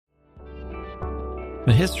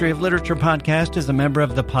The History of Literature podcast is a member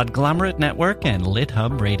of the Podglomerate Network and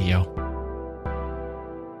LitHub Radio.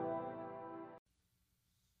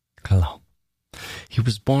 Hello. He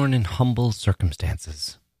was born in humble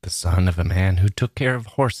circumstances, the son of a man who took care of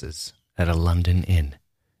horses at a London inn,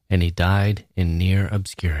 and he died in near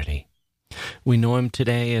obscurity. We know him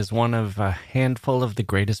today as one of a handful of the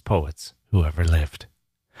greatest poets who ever lived.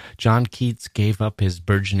 John Keats gave up his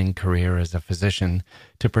burgeoning career as a physician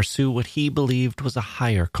to pursue what he believed was a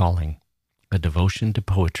higher calling, a devotion to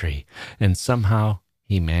poetry, and somehow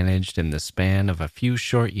he managed in the span of a few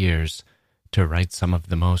short years to write some of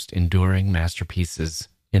the most enduring masterpieces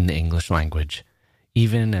in the English language,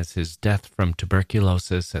 even as his death from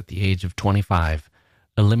tuberculosis at the age of 25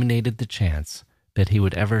 eliminated the chance that he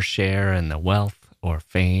would ever share in the wealth or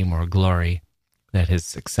fame or glory that his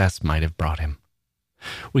success might have brought him.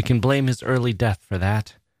 We can blame his early death for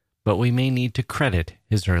that, but we may need to credit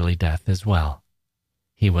his early death as well.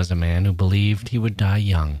 He was a man who believed he would die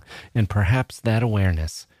young, and perhaps that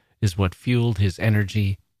awareness is what fueled his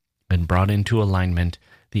energy and brought into alignment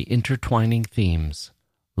the intertwining themes,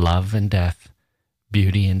 love and death,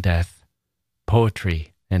 beauty and death,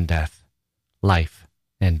 poetry and death, life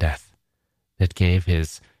and death, that gave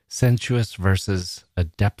his sensuous verses a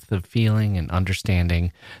depth of feeling and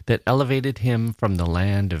understanding that elevated him from the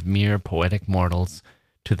land of mere poetic mortals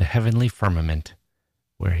to the heavenly firmament,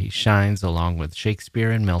 where he shines along with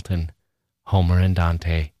Shakespeare and Milton, Homer and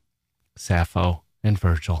Dante, Sappho and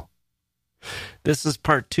Virgil. This is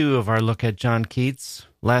part 2 of our look at John Keats.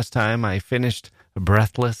 Last time I finished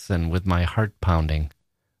breathless and with my heart pounding.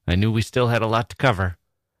 I knew we still had a lot to cover.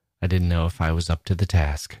 I didn't know if I was up to the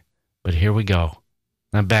task. But here we go.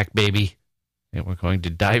 I'm back, baby. And we're going to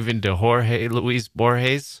dive into Jorge Luis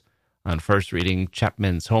Borges on first reading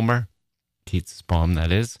Chapman's Homer, Keats' poem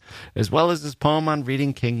that is, as well as his poem on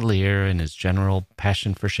reading King Lear and his general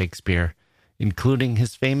passion for Shakespeare, including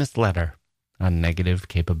his famous letter on negative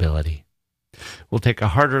capability. We'll take a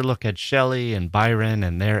harder look at Shelley and Byron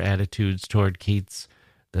and their attitudes toward Keats,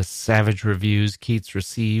 the savage reviews Keats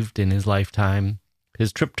received in his lifetime,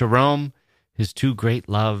 his trip to Rome, his 2 great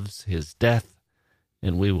loves, his death,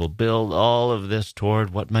 and we will build all of this toward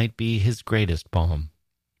what might be his greatest poem,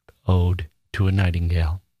 Ode to a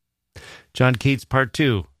Nightingale. John Keats, Part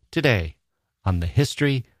 2, today on the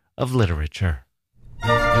History of Literature.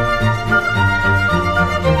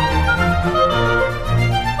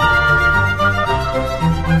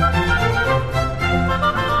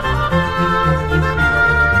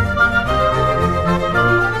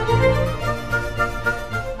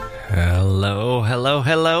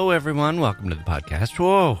 Hello, everyone. Welcome to the podcast.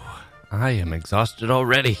 Whoa, I am exhausted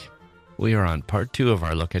already. We are on part 2 of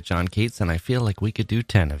our look at John Keats, and I feel like we could do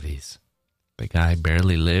 10 of these. The guy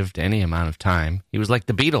barely lived any amount of time. He was like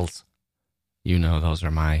the Beatles. You know those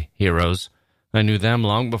are my heroes. I knew them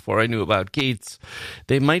long before I knew about Keats.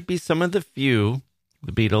 They might be some of the few,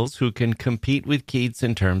 the Beatles, who can compete with Keats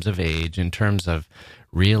in terms of age, in terms of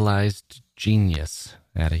realized genius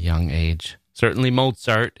at a young age. Certainly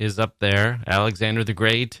Mozart is up there, Alexander the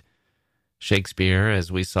Great. Shakespeare,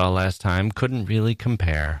 as we saw last time, couldn't really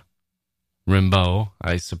compare. Rimbaud,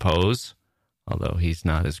 I suppose, although he's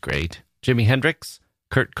not as great. Jimi Hendrix,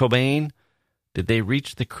 Kurt Cobain, did they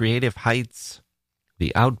reach the creative heights,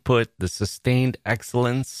 the output, the sustained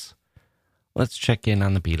excellence? Let's check in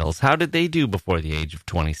on the Beatles. How did they do before the age of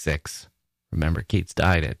 26? Remember, Keats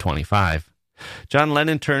died at 25. John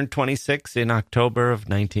Lennon turned 26 in October of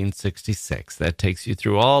 1966. That takes you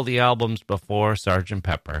through all the albums before Sgt.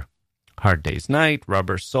 Pepper. Hard Day's Night,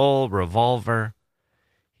 Rubber Soul, Revolver.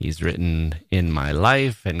 He's written In My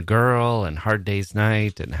Life and Girl and Hard Day's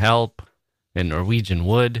Night and Help and Norwegian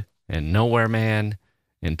Wood and Nowhere Man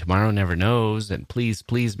and Tomorrow Never Knows and Please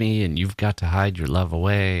Please Me and You've Got to Hide Your Love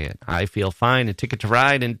Away and I Feel Fine and Ticket to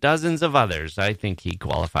Ride and dozens of others. I think he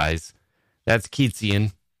qualifies. That's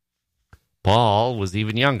Keatsian. Paul was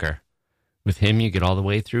even younger. With him, you get all the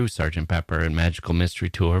way through Sgt. Pepper and Magical Mystery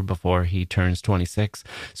Tour before he turns 26.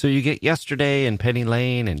 So you get Yesterday and Penny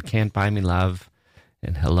Lane and Can't Buy Me Love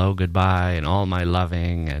and Hello, Goodbye and All My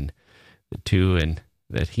Loving and the 2 and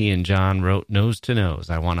that he and John wrote Nose to Nose.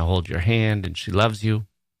 I Want to Hold Your Hand and She Loves You.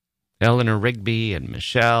 Eleanor Rigby and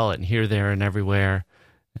Michelle and Here, There, and Everywhere.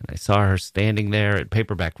 And I saw her standing there at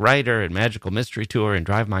Paperback Writer and Magical Mystery Tour and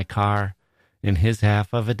Drive My Car. In his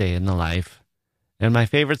half of a day in the life, and my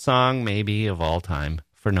favorite song, maybe, of all time,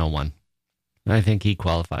 For No One. I think he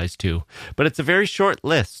qualifies too, but it's a very short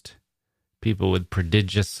list. People with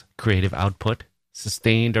prodigious creative output,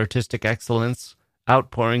 sustained artistic excellence,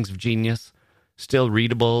 outpourings of genius, still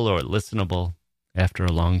readable or listenable after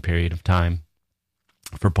a long period of time.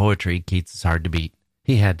 For poetry, Keats is hard to beat.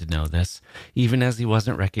 He had to know this, even as he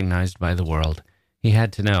wasn't recognized by the world. He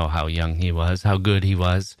had to know how young he was, how good he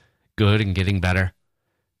was, good and getting better.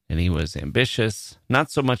 And he was ambitious,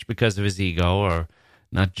 not so much because of his ego, or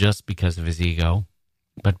not just because of his ego,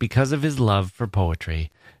 but because of his love for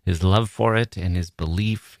poetry, his love for it, and his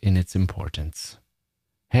belief in its importance.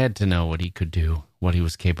 Had to know what he could do, what he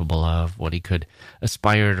was capable of, what he could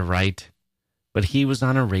aspire to write. But he was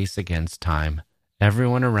on a race against time.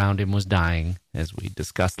 Everyone around him was dying, as we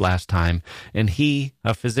discussed last time, and he,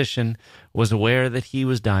 a physician, was aware that he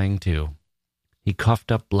was dying too. He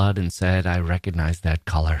coughed up blood and said, "I recognize that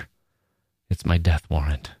color. It's my death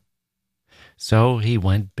warrant." So he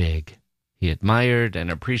went big. He admired and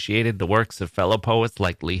appreciated the works of fellow poets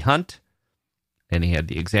like Leigh Hunt, and he had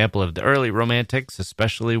the example of the early Romantics,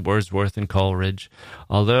 especially Wordsworth and Coleridge,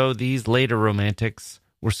 although these later Romantics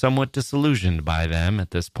were somewhat disillusioned by them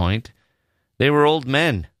at this point. They were old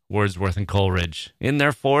men, Wordsworth and Coleridge, in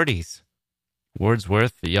their 40s.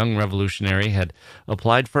 Wordsworth, the young revolutionary, had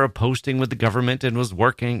applied for a posting with the government and was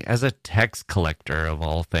working as a tax collector, of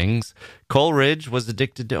all things. Coleridge was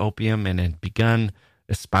addicted to opium and had begun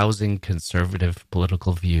espousing conservative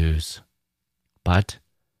political views. But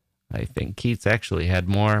I think Keats actually had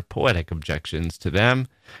more poetic objections to them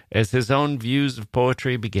as his own views of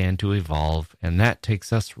poetry began to evolve, and that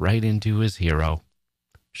takes us right into his hero,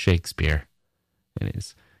 Shakespeare,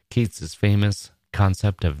 and Keats's famous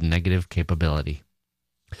concept of negative capability.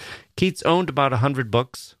 Keats owned about 100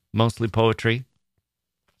 books, mostly poetry.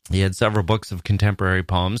 He had several books of contemporary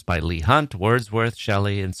poems by Leigh Hunt, Wordsworth,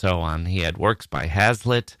 Shelley, and so on. He had works by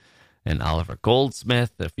Hazlitt and Oliver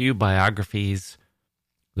Goldsmith, a few biographies,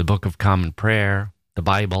 the Book of Common Prayer, the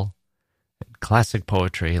Bible, and classic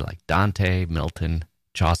poetry like Dante, Milton,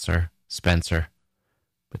 Chaucer, Spenser.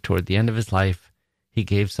 But toward the end of his life, he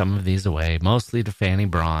gave some of these away, mostly to Fanny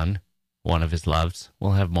Brawne, one of his loves.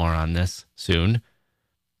 We'll have more on this soon.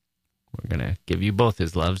 We're going to give you both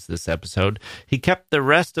his loves this episode. He kept the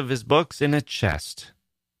rest of his books in a chest,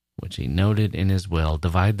 which he noted in his will,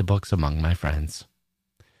 "Divide the books among my friends."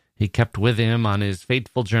 He kept with him on his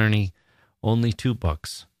fateful journey only 2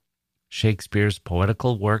 books, Shakespeare's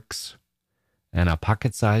poetical works and a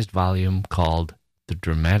pocket-sized volume called The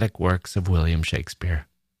Dramatic Works of William Shakespeare,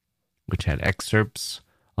 which had excerpts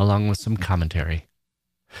along with some commentary.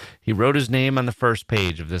 He wrote his name on the first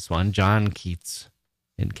page of this one, John Keats,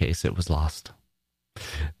 in case it was lost.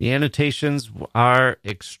 The annotations are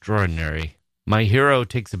extraordinary. My hero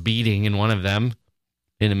takes a beating in one of them.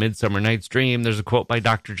 In A Midsummer Night's Dream, there's a quote by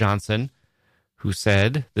Dr. Johnson, who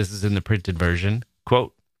said, this is in the printed version,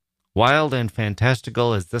 quote, "Wild and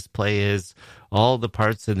fantastical as this play is, all the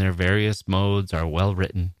parts in their various modes are well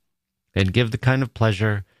written, and give the kind of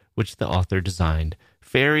pleasure which the author designed.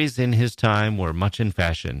 Fairies in his time were much in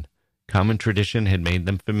fashion. Common tradition had made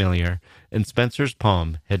them familiar, and Spenser's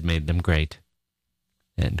poem had made them great."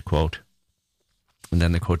 End quote. And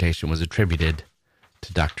then the quotation was attributed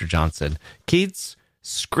to Dr. Johnson. Keats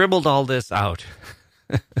scribbled all this out.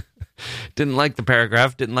 Didn't like the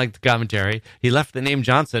paragraph, didn't like the commentary. He left the name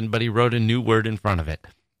Johnson, but he wrote a new word in front of it.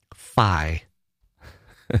 Fie.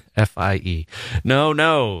 F-I-E.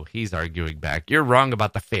 No, he's arguing back. You're wrong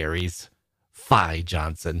about the fairies. Fie,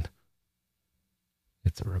 Johnson.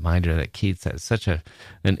 It's a reminder that Keats has such an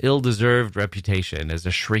ill-deserved reputation as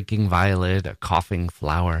a shrieking violet, a coughing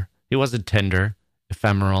flower. He wasn't tender,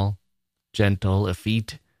 ephemeral, gentle,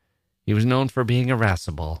 effete. He was known for being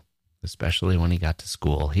irascible, especially when he got to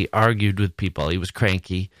school. He argued with people. He was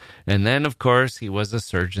cranky. And then, of course, he was a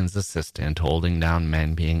surgeon's assistant, holding down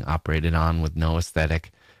men being operated on with no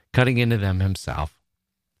aesthetic, cutting into them himself,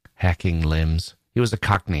 hacking limbs. He was a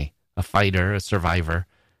cockney, a fighter, a survivor.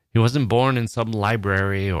 He wasn't born in some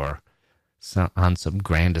library or on some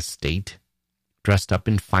grand estate, dressed up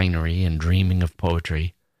in finery and dreaming of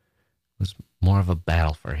poetry. It was more of a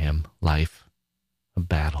battle for him, life, a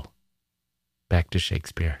battle. Back to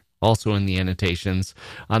Shakespeare. Also in the annotations,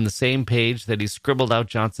 on the same page that he scribbled out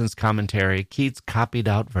Johnson's commentary, Keats copied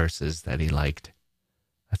out verses that he liked.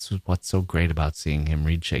 That's what's so great about seeing him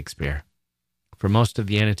read Shakespeare. For most of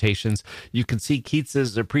the annotations, you can see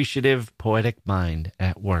Keats's appreciative, poetic mind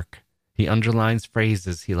at work. He underlines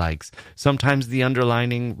phrases he likes. Sometimes the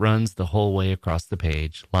underlining runs the whole way across the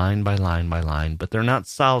page, line by line by line, but they're not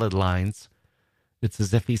solid lines. It's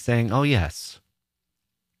as if he's saying, oh yes,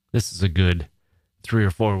 this is a good 3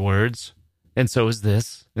 or 4 words, and so is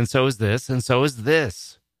this, and so is this, and so is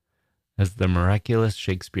this, as the miraculous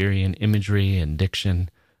Shakespearean imagery and diction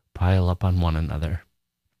pile up on one another.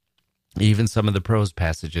 Even some of the prose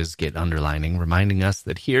passages get underlining, reminding us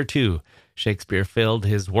that here, too, Shakespeare filled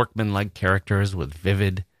his workmanlike characters with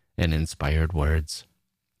vivid and inspired words.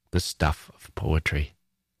 the stuff of poetry.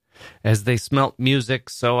 As they smelt music,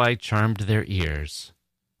 so I charmed their ears.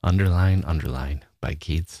 Underline, underline, by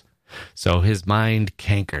Keats. So his mind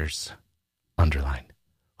cankers. Underline.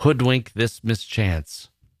 Hoodwink this mischance.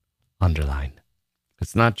 Underline.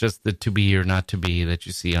 It's not just the to be or not to be that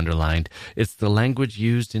you see underlined. It's the language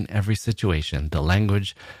used in every situation, the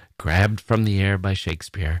language grabbed from the air by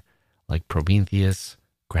Shakespeare, like Prometheus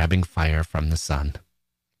grabbing fire from the sun.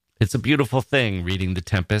 It's a beautiful thing reading The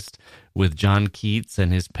Tempest with John Keats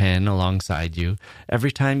and his pen alongside you.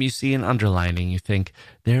 Every time you see an underlining, you think,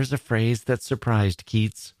 there's a phrase that surprised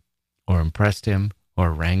Keats, or impressed him,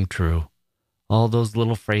 or rang true. All those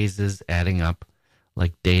little phrases adding up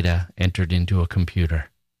like data entered into a computer,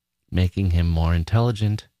 making him more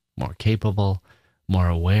intelligent, more capable, more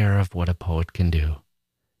aware of what a poet can do,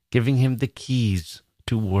 giving him the keys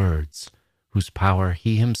to words whose power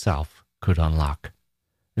he himself could unlock.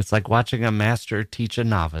 It's like watching a master teach a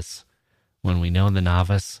novice, when we know the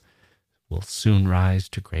novice will soon rise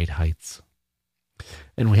to great heights.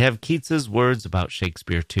 And we have Keats's words about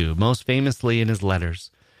Shakespeare too, most famously in his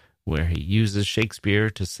letters, where he uses Shakespeare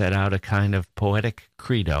to set out a kind of poetic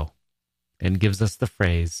credo and gives us the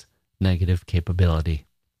phrase, negative capability.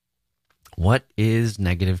 What is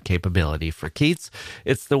negative capability? For Keats,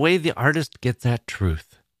 it's the way the artist gets at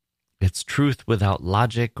truth. It's truth without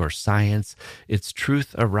logic or science. It's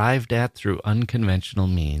truth arrived at through unconventional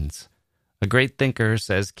means. A great thinker,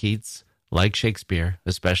 says Keats, like Shakespeare,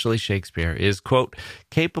 especially Shakespeare, is, quote,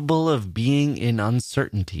 capable of being in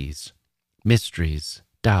uncertainties, mysteries,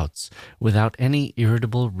 doubts, without any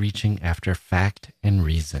irritable reaching after fact and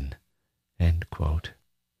reason, end quote.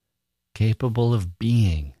 Capable of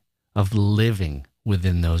being, of living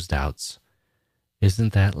within those doubts.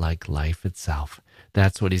 Isn't that like life itself?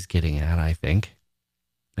 That's what he's getting at, I think.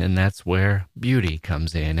 And that's where beauty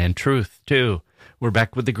comes in, and truth, too. We're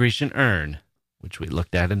back with the Grecian urn, which we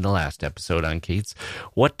looked at in the last episode on Keats.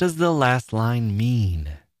 What does the last line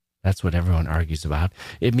mean? That's what everyone argues about.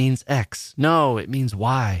 It means X. No, it means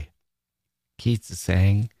Y. Keats is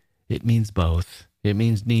saying it means both. It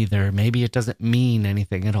means neither. Maybe it doesn't mean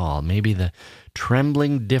anything at all. Maybe the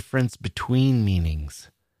trembling difference between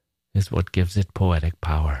meanings is what gives it poetic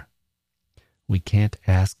power. We can't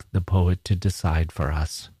ask the poet to decide for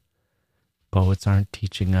us. Poets aren't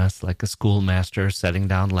teaching us like a schoolmaster setting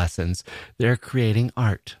down lessons. They're creating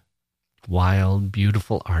art. Wild,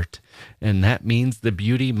 beautiful art. And that means the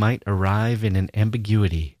beauty might arrive in an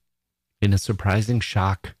ambiguity, in a surprising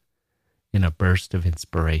shock, in a burst of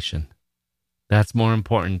inspiration. That's more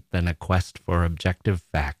important than a quest for objective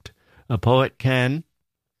fact. A poet can,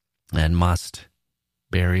 and must,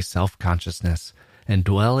 bury self-consciousness and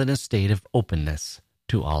dwell in a state of openness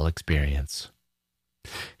to all experience.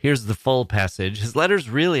 Here's the full passage. His letters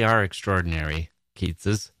really are extraordinary,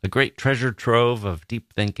 Keats's, a great treasure trove of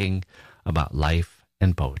deep thinking about life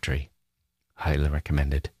and poetry. Highly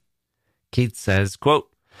recommended. Keats says, quote,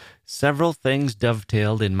 several things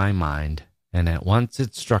dovetailed in my mind, and at once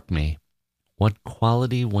it struck me what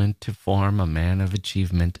quality went to form a man of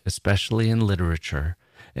achievement, especially in literature,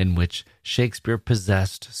 in which Shakespeare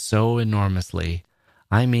possessed so enormously.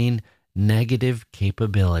 I mean, negative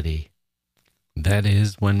capability. That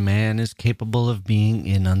is, when man is capable of being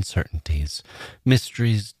in uncertainties,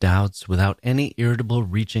 mysteries, doubts, without any irritable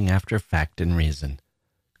reaching after fact and reason.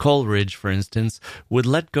 Coleridge, for instance, would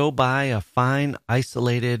let go by a fine,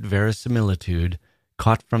 isolated verisimilitude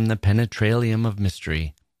caught from the penetralium of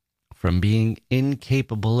mystery, from being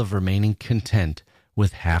incapable of remaining content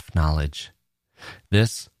with half-knowledge.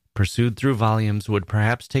 This, pursued through volumes, would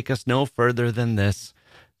perhaps take us no further than this,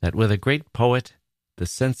 that with a great poet, the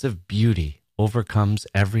sense of beauty overcomes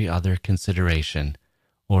every other consideration,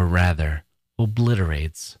 or rather,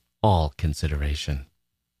 obliterates all consideration.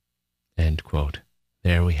 End quote.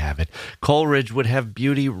 There we have it. Coleridge would have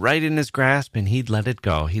beauty right in his grasp, and he'd let it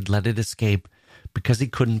go. He'd let it escape because he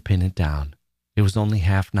couldn't pin it down. It was only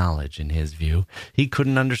half knowledge in his view. He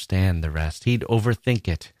couldn't understand the rest. He'd overthink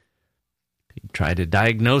it. He'd try to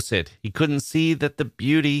diagnose it. He couldn't see that the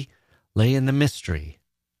beauty lay in the mystery,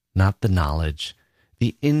 not the knowledge,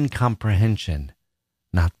 the incomprehension,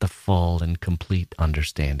 not the full and complete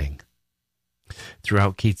understanding.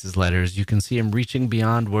 Throughout Keats's letters, you can see him reaching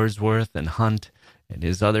beyond Wordsworth and Hunt and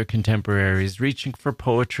his other contemporaries, reaching for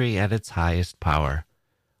poetry at its highest power.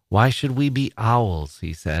 Why should we be owls,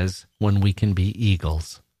 he says, when we can be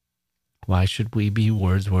eagles? Why should we be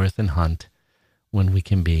Wordsworth and Hunt when we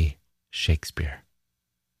can be Shakespeare?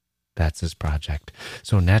 That's his project.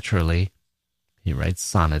 So naturally, he writes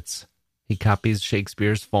sonnets. He copies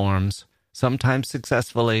Shakespeare's forms, sometimes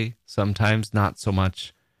successfully, sometimes not so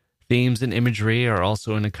much. Themes and imagery are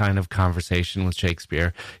also in a kind of conversation with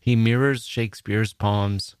Shakespeare. He mirrors Shakespeare's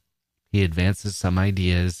poems. He advances some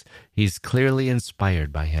ideas. He's clearly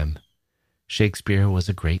inspired by him. Shakespeare was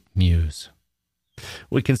a great muse.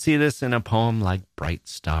 We can see this in a poem like Bright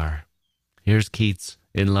Star. Here's Keats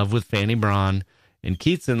in love with Fanny Brawne, and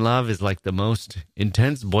Keats in love is like the most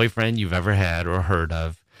intense boyfriend you've ever had or heard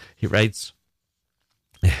of. He writes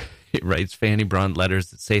Fanny Brawne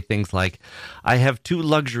letters that say things like, "I have two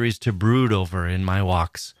luxuries to brood over in my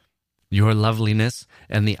walks, your loveliness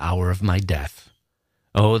and the hour of my death.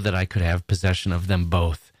 Oh, that I could have possession of them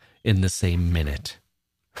both in the same minute."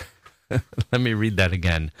 Let me read that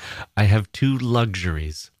again. I have two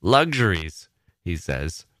luxuries, he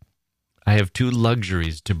says. I have two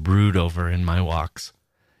luxuries to brood over in my walks,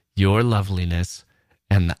 your loveliness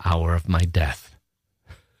and the hour of my death.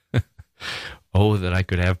 Oh, that I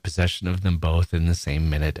could have possession of them both in the same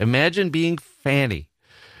minute. Imagine being Fanny,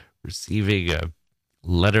 receiving a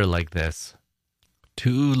letter like this.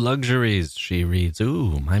 Two luxuries, she reads.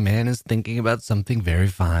 Ooh, my man is thinking about something very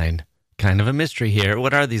fine. Kind of a mystery here.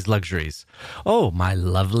 What are these luxuries? Oh, my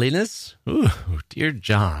loveliness? Ooh, dear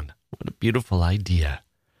John, what a beautiful idea.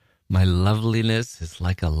 My loveliness is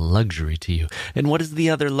like a luxury to you. And what is the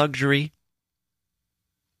other luxury?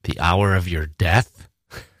 The hour of your death?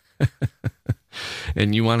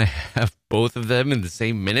 And you want to have both of them in the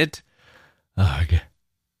same minute? Ugh,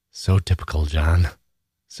 so typical, John.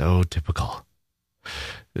 So typical.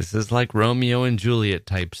 This is like Romeo and Juliet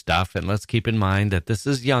type stuff, and let's keep in mind that this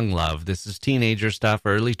is young love. This is teenager stuff,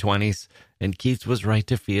 early 20s, and Keats was right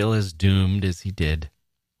to feel as doomed as he did.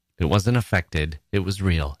 It wasn't affected. It was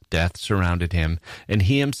real. Death surrounded him, and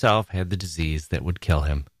he himself had the disease that would kill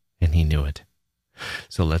him, and he knew it.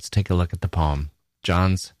 So let's take a look at the poem.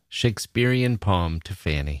 John's Shakespearean poem to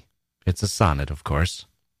Fanny. It's a sonnet, of course.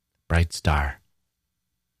 Bright Star.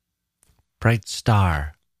 Bright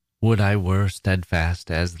star, would I were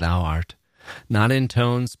steadfast as thou art, not in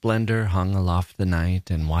tone splendor hung aloft the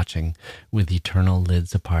night, and watching with eternal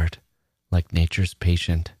lids apart, like nature's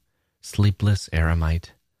patient, sleepless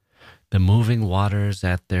eremite, the moving waters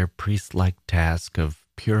at their priest-like task of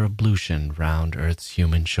pure ablution round earth's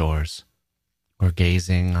human shores, or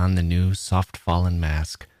gazing on the new soft-fallen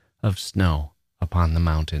mask of snow upon the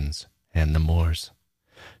mountains and the moors.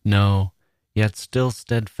 No, yet still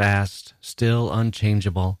steadfast, still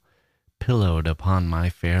unchangeable, pillowed upon my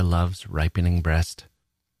fair love's ripening breast,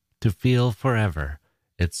 to feel forever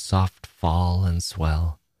its soft fall and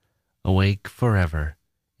swell, awake forever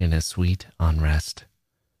in a sweet unrest,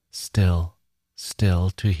 still,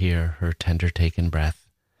 still to hear her tender taken breath,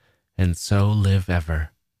 and so live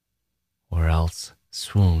ever, or else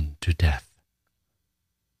swoon to death.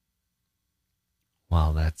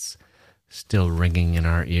 While that's still ringing in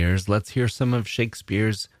our ears, let's hear some of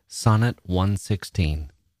Shakespeare's Sonnet 116.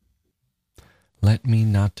 Let me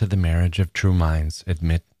not to the marriage of true minds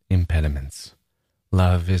admit impediments.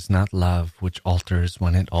 Love is not love which alters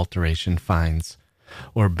when it alteration finds,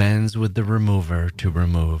 or bends with the remover to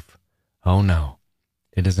remove. Oh no,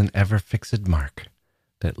 it is an ever fixed mark,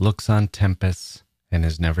 that looks on tempests and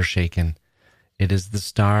is never shaken. It is the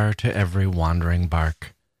star to every wandering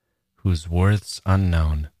bark, whose worth's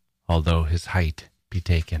unknown, although his height be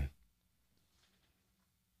taken.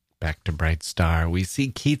 Back to Bright Star, we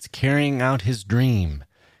see Keats carrying out his dream,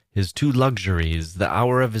 his two luxuries, the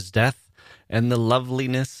hour of his death and the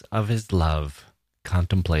loveliness of his love,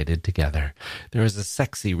 contemplated together. There is a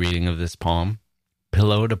sexy reading of this poem,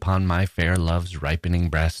 pillowed upon my fair love's ripening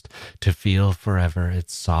breast, to feel forever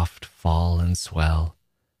its soft fall and swell,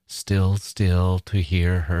 still, still to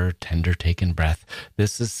hear her tender taken breath.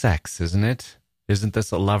 This is sex, isn't it? Isn't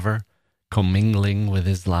this a lover commingling with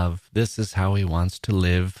his love? This is how he wants to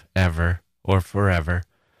live, ever or forever,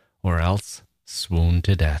 or else swoon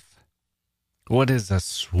to death. What is a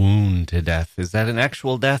swoon to death? Is that an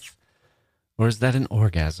actual death, or is that an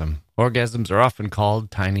orgasm? Orgasms are often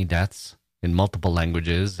called tiny deaths in multiple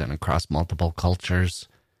languages and across multiple cultures.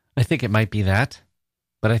 I think it might be that,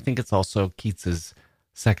 but I think it's also Keats's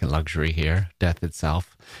second luxury here, death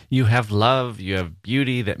itself. You have love, you have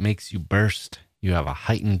beauty that makes you burst, you have a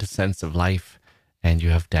heightened sense of life, and you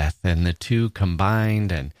have death. And the two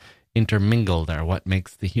combined and intermingled are what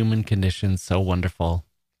makes the human condition so wonderful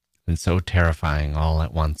and so terrifying all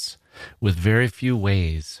at once, with very few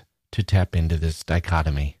ways to tap into this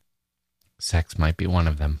dichotomy. Sex might be one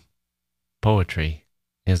of them. Poetry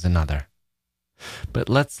is another. But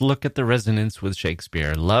let's look at the resonance with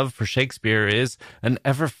Shakespeare. Love for Shakespeare is an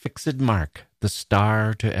ever-fixed mark, the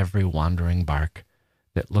star to every wandering bark,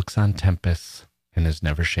 that looks on tempests and is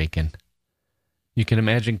never shaken. You can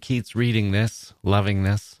imagine Keats reading this, loving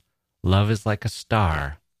this, Love is like a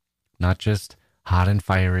star, not just hot and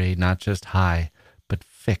fiery, not just high, but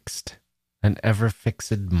fixed, an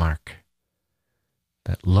ever-fixed mark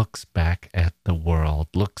that looks back at the world,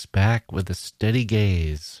 looks back with a steady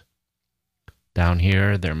gaze. Down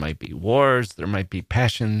here, there might be wars, there might be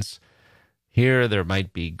passions. Here, there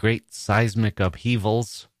might be great seismic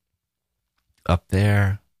upheavals. Up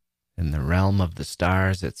there, in the realm of the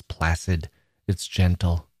stars, it's placid, it's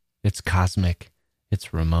gentle, it's cosmic,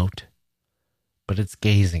 it's remote. But it's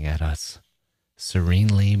gazing at us,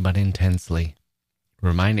 serenely but intensely,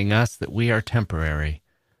 reminding us that we are temporary,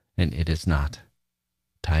 and it is not.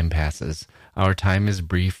 Time passes. Our time is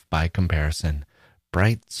brief by comparison.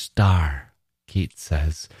 Bright star, Keats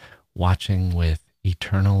says, watching with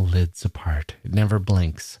eternal lids apart. It never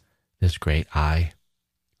blinks, this great eye.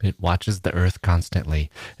 It watches the earth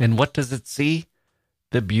constantly. And what does it see?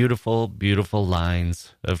 The beautiful, beautiful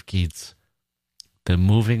lines of Keats. The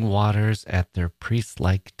moving waters at their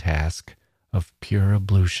priest-like task of pure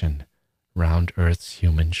ablution round earth's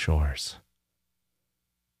human shores.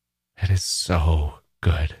 It is so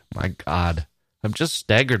good. My God. I'm just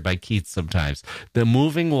staggered by Keats sometimes. The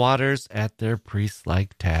moving waters at their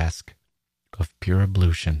priest-like task of pure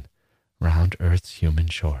ablution round earth's human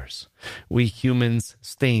shores. We humans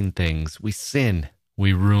stain things. We sin.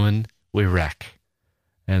 We ruin. We wreck.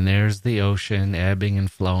 And there's the ocean ebbing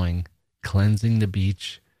and flowing, cleansing the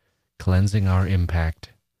beach, cleansing our impact,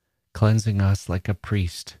 cleansing us like a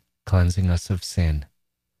priest, cleansing us of sin.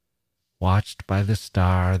 Watched by the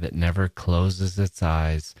star that never closes its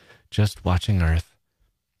eyes, just watching Earth,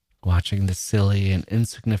 watching the silly and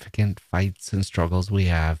insignificant fights and struggles we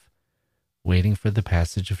have, waiting for the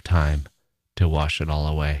passage of time to wash it all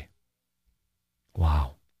away.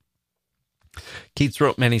 Wow. Keats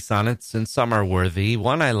wrote many sonnets, and some are worthy.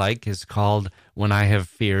 One I like is called When I Have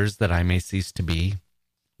Fears That I May Cease to Be,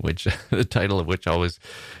 which the title of which always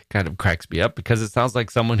kind of cracks me up because it sounds like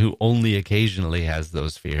someone who only occasionally has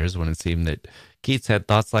those fears, when it seemed that Keats had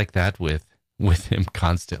thoughts like that with him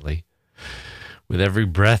constantly. With every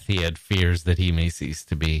breath he had fears that he may cease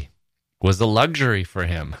to be. It was a luxury for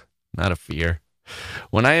him, not a fear.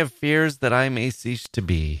 When I have fears that I may cease to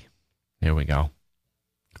be. Here we go.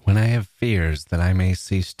 When I have fears that I may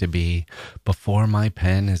cease to be, before my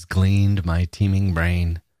pen has gleaned my teeming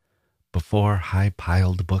brain, before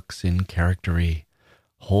high-piled books in charactery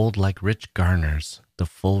hold like rich garners the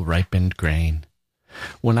full ripened grain,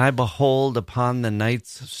 when I behold upon the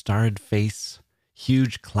night's starred face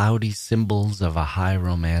huge cloudy symbols of a high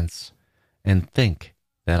romance, and think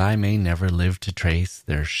that I may never live to trace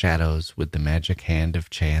their shadows with the magic hand of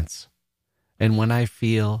chance, and when I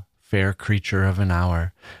feel, fair creature of an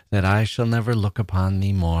hour, that I shall never look upon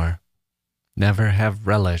thee more, never have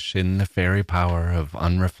relish in the fairy power of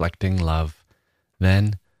unreflecting love,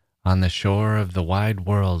 then on the shore of the wide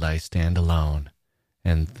world I stand alone,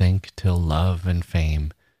 and think till love and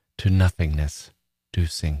fame to nothingness do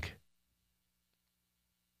sink.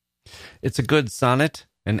 It's a good sonnet,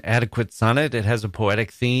 an adequate sonnet. It has a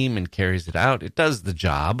poetic theme and carries it out. It does the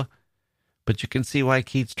job. But you can see why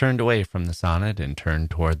Keats turned away from the sonnet and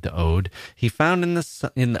turned toward the ode. He found in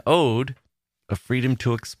the ode a freedom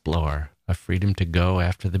to explore, a freedom to go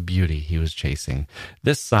after the beauty he was chasing.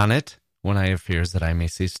 This sonnet, When I Have Fears That I May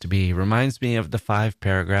Cease to Be, reminds me of the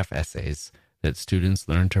 5-paragraph essays that students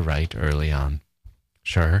learn to write early on.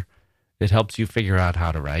 Sure, it helps you figure out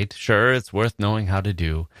how to write. Sure, it's worth knowing how to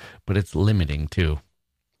do, but it's limiting too.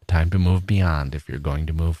 Time to move beyond if you're going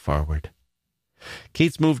to move forward.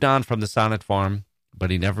 Keats moved on from the sonnet form, but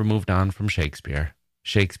he never moved on from Shakespeare.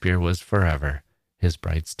 Shakespeare was forever his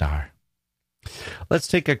bright star. Let's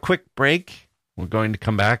take a quick break. We're going to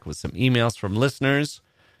come back with some emails from listeners,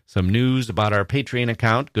 some news about our Patreon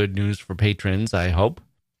account, good news for patrons, I hope,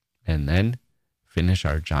 and then finish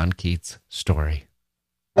our John Keats story.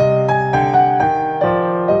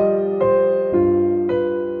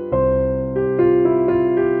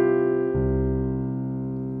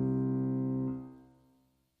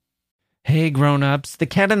 Hey grown-ups, the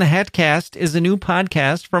Cat in the Hat Cast is a new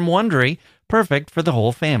podcast from Wondery, perfect for the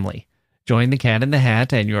whole family. Join the Cat in the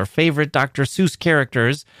Hat and your favorite Dr. Seuss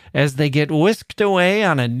characters as they get whisked away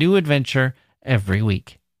on a new adventure every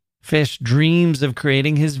week. Fish dreams of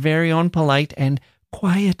creating his very own polite and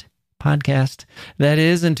quiet podcast. That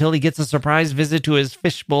is, until he gets a surprise visit to his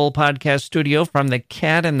Fishbowl podcast studio from the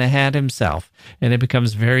Cat in the Hat himself, and it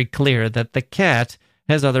becomes very clear that the cat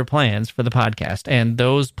has other plans for the podcast, and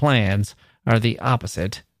those plans are the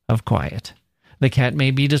opposite of quiet. The cat may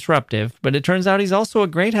be disruptive, but it turns out he's also a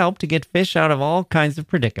great help to get Fish out of all kinds of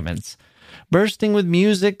predicaments. Bursting with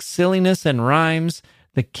music, silliness, and rhymes,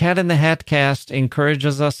 The Cat in the Hat cast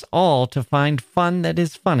encourages us all to find fun that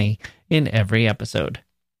is funny in every episode.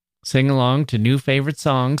 Sing along to new favorite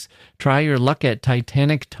songs, try your luck at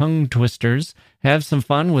Titanic tongue twisters, have some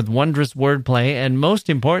fun with wondrous wordplay, and most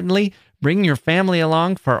importantly, bring your family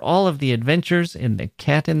along for all of the adventures in the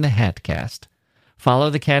Cat in the Hat cast.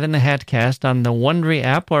 Follow the Cat in the Hat cast on the Wondery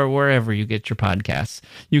app or wherever you get your podcasts.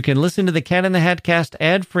 You can listen to the Cat in the Hat cast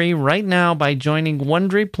ad-free right now by joining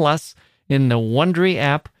Wondery Plus in the Wondery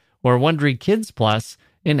app or Wondery Kids Plus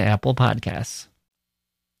in Apple Podcasts.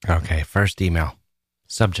 Okay, first email.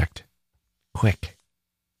 Subject: quick,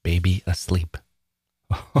 baby asleep.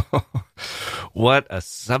 What a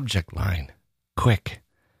subject line. Quick,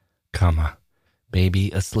 comma,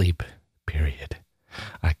 baby asleep, period.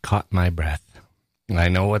 I caught my breath. I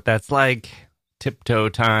know what that's like. Tiptoe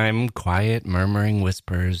time, quiet murmuring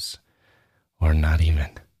whispers, or not even.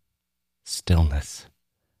 Stillness.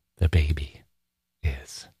 The baby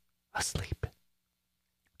is asleep.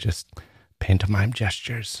 Just pantomime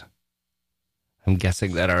gestures. I'm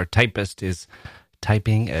guessing that our typist is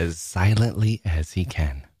typing as silently as he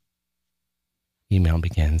can. Email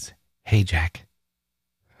begins, "Hey, Jack."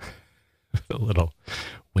 With a little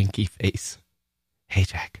winky face. "Hey,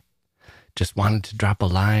 Jack. Just wanted to drop a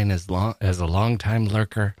line as a longtime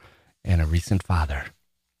lurker and a recent father.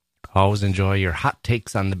 Always enjoy your hot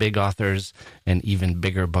takes on the big authors and even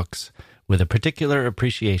bigger books, with a particular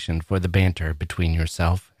appreciation for the banter between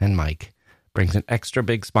yourself and Mike. Brings an extra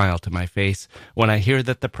big smile to my face when I hear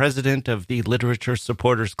that the president of the Literature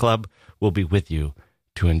Supporters Club will be with you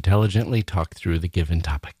to intelligently talk through the given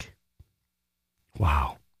topic."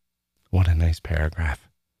 Wow, what a nice paragraph.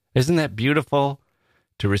 Isn't that beautiful?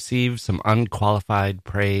 To receive some unqualified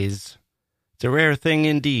praise. It's a rare thing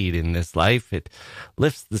indeed in this life. It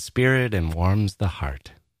lifts the spirit and warms the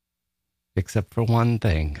heart. Except for one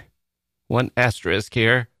thing. One asterisk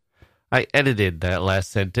here. I edited that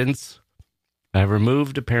last sentence. I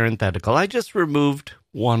removed a parenthetical. I just removed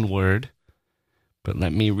one word. But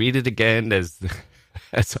let me read it again as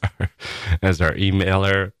our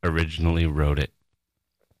emailer originally wrote it.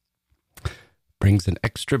 Brings an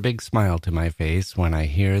extra big smile to my face when I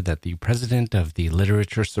hear that the president of the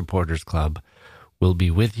Literature Supporters Club will be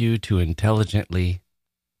with you to intelligently,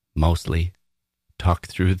 mostly, talk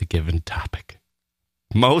through the given topic.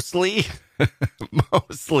 Mostly?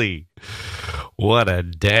 Mostly. What a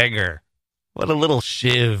dagger. What a little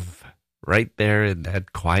shiv right there in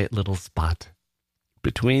that quiet little spot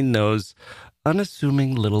between those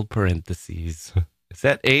unassuming little parentheses. Is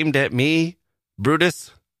that aimed at me,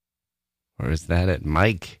 Brutus? Or is that at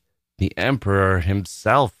Mike, the emperor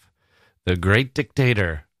himself, the great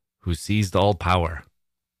dictator who seized all power?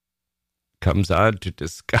 Comes on to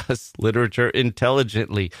discuss literature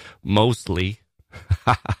intelligently, mostly.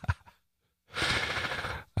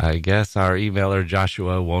 I guess our emailer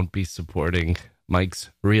Joshua won't be supporting Mike's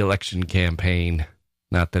re-election campaign.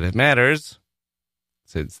 Not that it matters,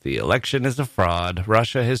 since the election is a fraud.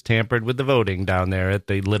 Russia has tampered with the voting down there at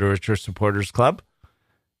the Literature Supporters Club,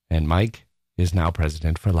 and Mike is now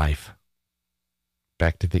president for life.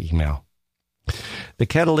 Back to the email. The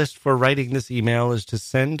catalyst for writing this email is to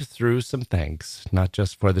send through some thanks, not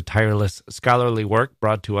just for the tireless scholarly work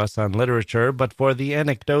brought to us on literature, but for the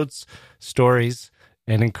anecdotes, stories,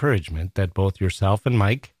 and encouragement that both yourself and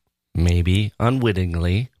Mike, maybe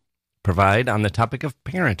unwittingly, provide on the topic of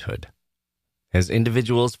parenthood. As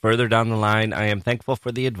individuals further down the line, I am thankful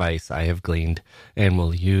for the advice I have gleaned and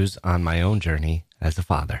will use on my own journey as a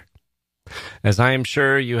father. As I am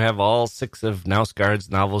sure you have all 6 of Knausgaard's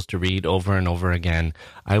novels to read over and over again,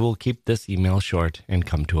 I will keep this email short and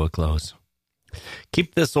come to a close.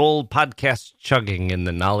 Keep this old podcast chugging in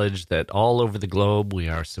the knowledge that all over the globe we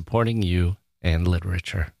are supporting you and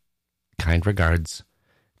literature. Kind regards,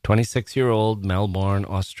 26-year-old Melbourne,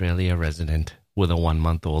 Australia resident with a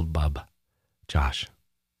 1-month-old bub, Josh.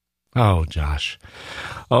 Oh, Josh.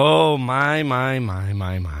 Oh, my.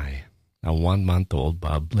 A 1-month-old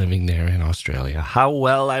bub living there in Australia. How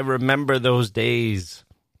well I remember those days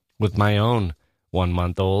with my own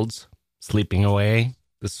 1-month-olds sleeping away.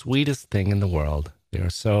 The sweetest thing in the world. They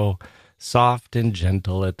are so soft and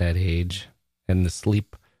gentle at that age, and the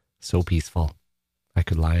sleep so peaceful. I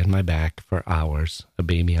could lie on my back for hours, a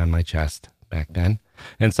baby on my chest back then,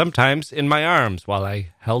 and sometimes in my arms while I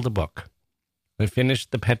held a book. I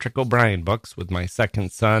finished the Patrick O'Brian books with my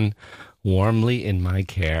second son warmly in my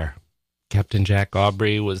care. Captain Jack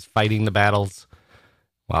Aubrey was fighting the battles,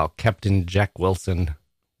 while Captain Jack Wilson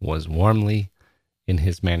was warmly in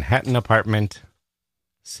his Manhattan apartment,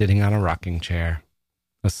 sitting on a rocking chair,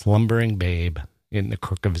 a slumbering babe in the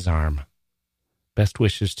crook of his arm. Best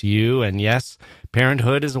wishes to you, and yes,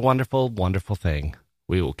 parenthood is a wonderful, wonderful thing.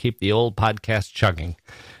 We will keep the old podcast chugging.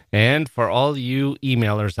 And for all you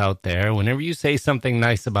emailers out there, whenever you say something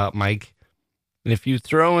nice about Mike, if you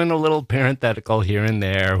throw in a little parenthetical here and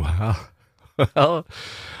there, well,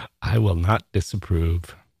 I will not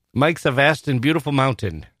disapprove. Mike's a vast and beautiful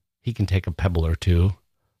mountain. He can take a pebble or two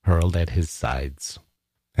hurled at his sides.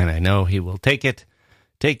 And I know he will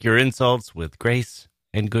take your insults with grace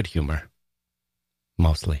and good humor.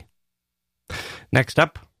 Mostly. Next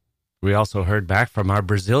up, we also heard back from our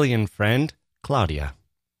Brazilian friend, Claudia.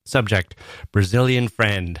 Subject, Brazilian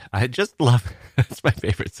friend. I just love, that's my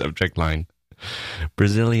favorite subject line.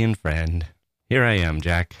 Brazilian friend. Here I am,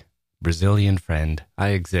 Jack. Brazilian friend. I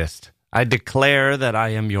exist. I declare that I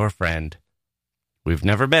am your friend. We've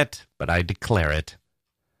never met, but I declare it.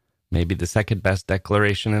 Maybe the second best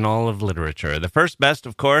declaration in all of literature. The first best,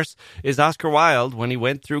 of course, is Oscar Wilde when he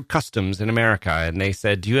went through customs in America. And they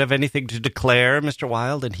said, "Do you have anything to declare, Mr.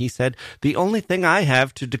 Wilde?" And he said, "The only thing I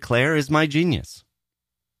have to declare is my genius."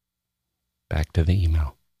 Back to the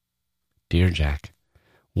email. Dear Jack,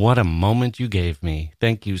 what a moment you gave me.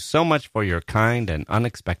 Thank you so much for your kind and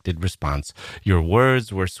unexpected response. Your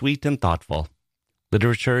words were sweet and thoughtful.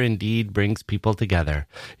 Literature indeed brings people together.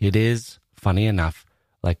 It is, funny enough,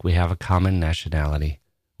 like we have a common nationality.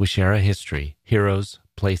 We share a history, heroes,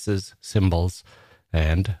 places, symbols,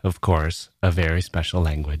 and, of course, a very special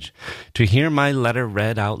language. To hear my letter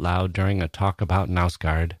read out loud during a talk about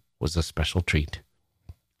Knausgaard was a special treat.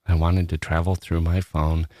 I wanted to travel through my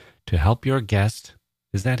phone to help your guest,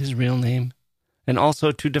 is that his real name? And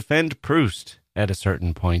also to defend Proust at a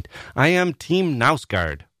certain point. I am Team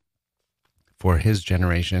Knausgaard for his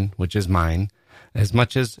generation, which is mine, as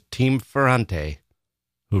much as Team Ferrante,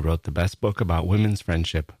 who wrote the best book about women's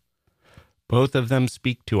friendship. Both of them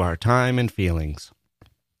speak to our time and feelings.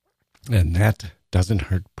 And that doesn't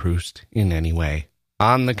hurt Proust in any way.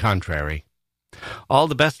 On the contrary. All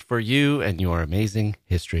the best for you and your amazing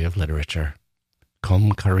history of literature.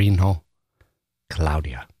 Con cariño,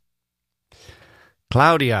 Claudia.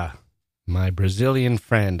 Claudia, my Brazilian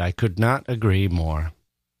friend, I could not agree more.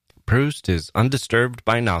 Proust is undisturbed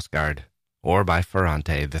by Knausgaard or by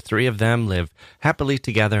Ferrante. The three of them live happily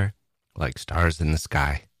together like stars in the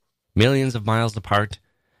sky, millions of miles apart,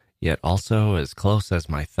 yet also as close as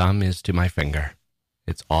my thumb is to my finger.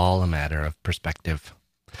 It's all a matter of perspective.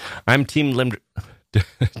 I'm Let's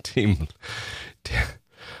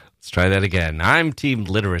try that again. I'm Team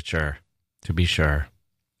Literature, to be sure,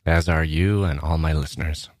 as are you and all my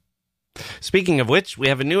listeners. Speaking of which, we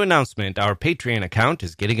have a new announcement. Our Patreon account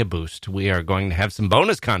is getting a boost. We are going to have some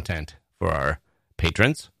bonus content for our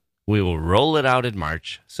patrons. We will roll it out in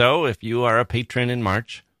March. So if you are a patron in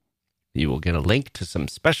March, you will get a link to some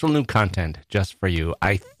special new content just for you.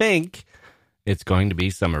 I think it's going to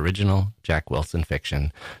be some original Jack Wilson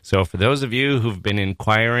fiction. So for those of you who've been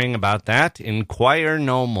inquiring about that, inquire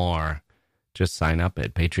no more. Just sign up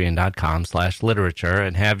at patreon.com/literature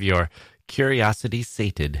and have your curiosity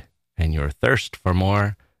sated and your thirst for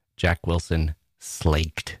more Jack Wilson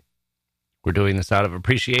slaked. We're doing this out of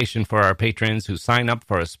appreciation for our patrons who sign up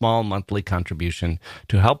for a small monthly contribution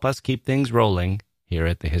to help us keep things rolling here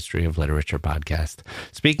at the History of Literature podcast.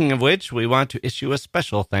 Speaking of which, we want to issue a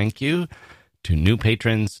special thank you to new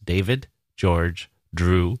patrons David, George,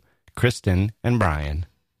 Drew, Kristen, and Brian.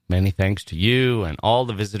 Many thanks to you and all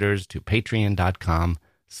the visitors to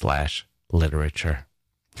patreon.com/literature.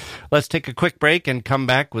 Let's take a quick break and come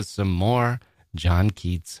back with some more John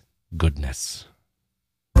Keats goodness.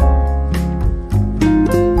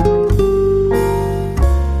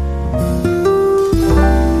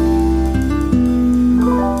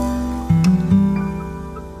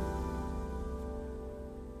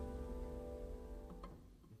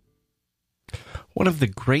 One of the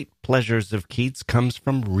great pleasures of Keats comes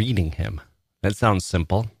from reading him. That sounds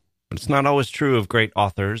simple, but it's not always true of great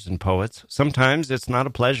authors and poets. Sometimes it's not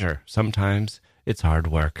a pleasure. Sometimes it's hard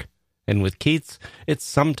work. And with Keats, it's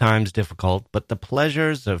sometimes difficult, but the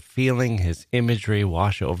pleasures of feeling his imagery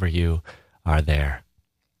wash over you are there.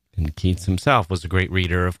 And Keats himself was a great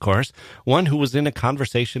reader, of course, one who was in a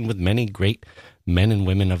conversation with many great men and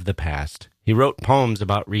women of the past. He wrote poems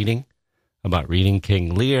about reading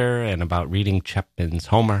King Lear, and about reading Chapman's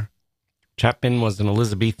Homer. Chapman was an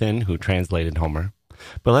Elizabethan who translated Homer.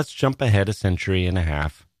 But let's jump ahead a century and a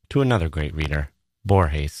half to another great reader,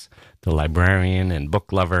 Borges, the librarian and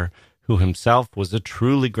book lover, who himself was a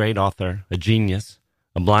truly great author, a genius,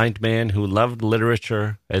 a blind man who loved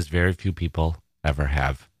literature as very few people ever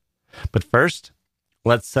have. But first,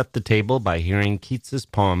 let's set the table by hearing Keats's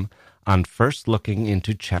poem on first looking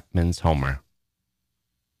into Chapman's Homer.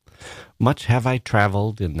 Much have I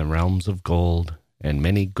traveled in the realms of gold, and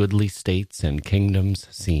many goodly states and kingdoms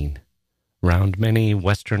seen. Round many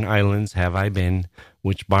western islands have I been,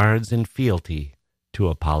 which bards in fealty to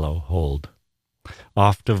Apollo hold.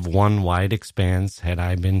 Oft of one wide expanse had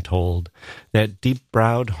I been told, that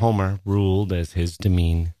deep-browed Homer ruled as his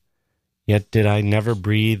demesne. Yet did I never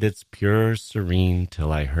breathe its pure serene,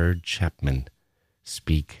 till I heard Chapman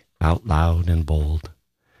speak out loud and bold.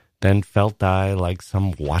 Then felt I like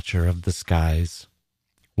some watcher of the skies,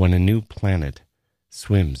 when a new planet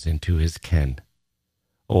swims into his ken.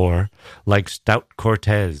 Or like stout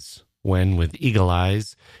Cortez, when with eagle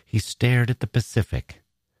eyes he stared at the Pacific,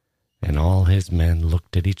 and all his men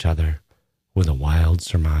looked at each other with a wild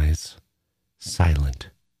surmise, silent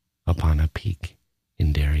upon a peak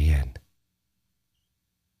in Darien.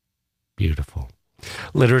 Beautiful.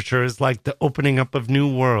 Literature is like the opening up of new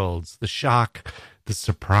worlds, the shock, the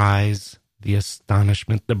surprise, the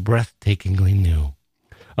astonishment, the breathtakingly new.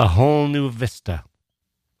 A whole new vista,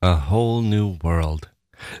 a whole new world.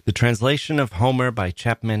 The translation of Homer by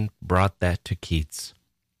Chapman brought that to Keats.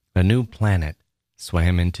 A new planet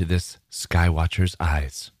swam into this skywatcher's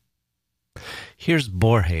eyes. Here's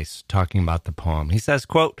Borges talking about the poem. He says,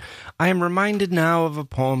 quote, "I am reminded now of a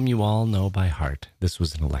poem you all know by heart." This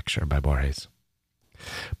was in a lecture by Borges.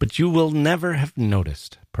 "But you will never have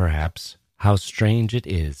noticed, perhaps, how strange it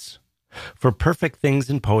is. For perfect things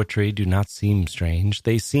in poetry do not seem strange.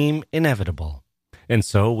 They seem inevitable. And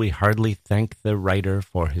so we hardly thank the writer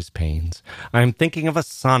for his pains. I am thinking of a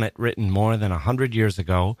sonnet written more than 100 years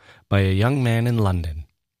ago by a young man in London,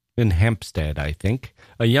 in Hampstead, I think,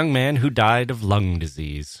 a young man who died of lung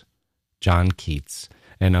disease, John Keats,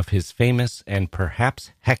 and of his famous and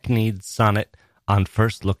perhaps hackneyed sonnet on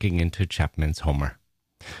first looking into Chapman's Homer.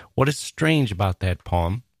 What is strange about that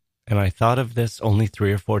poem, and I thought of this only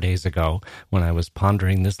 3 or 4 days ago when I was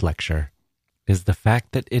pondering this lecture, is the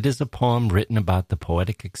fact that it is a poem written about the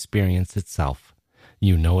poetic experience itself.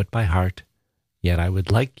 You know it by heart, yet I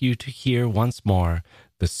would like you to hear once more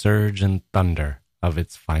the surge and thunder of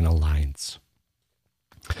its final lines.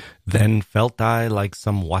 Then felt I like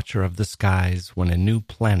some watcher of the skies when a new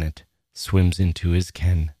planet swims into his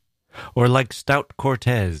ken, or like stout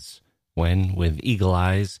Cortez when, with eagle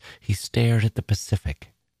eyes, he stared at the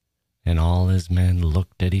Pacific, and all his men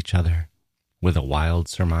looked at each other with a wild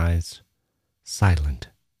surmise, silent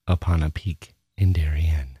upon a peak in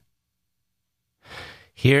Darien.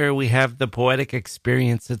 Here we have the poetic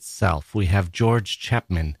experience itself. We have George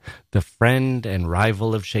Chapman, the friend and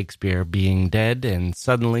rival of Shakespeare, being dead and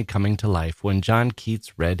suddenly coming to life when John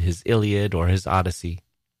Keats read his Iliad or his Odyssey.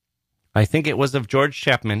 I think it was of George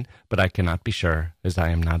Chapman, but I cannot be sure, as I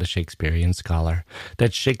am not a Shakespearean scholar,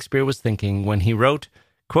 that Shakespeare was thinking when he wrote,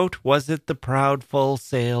 quote, "Was it the proud full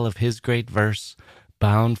sail of his great verse,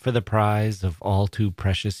 bound for the prize of all too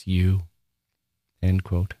precious you?" End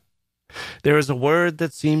quote. There is a word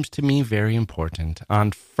that seems to me very important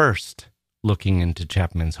on first looking into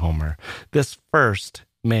Chapman's Homer. This first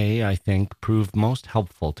may, I think, prove most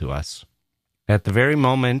helpful to us. At the very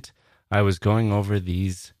moment I was going over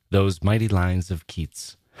those mighty lines of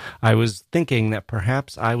Keats, I was thinking that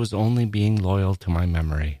perhaps I was only being loyal to my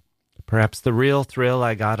memory. Perhaps the real thrill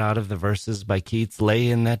I got out of the verses by Keats lay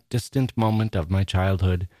in that distant moment of my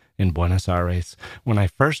childhood in Buenos Aires when I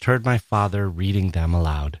first heard my father reading them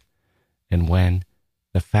aloud, and when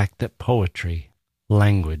the fact that poetry,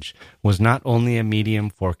 language, was not only a medium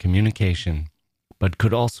for communication, but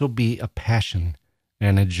could also be a passion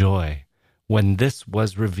and a joy, when this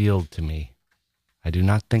was revealed to me. I do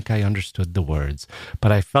not think I understood the words,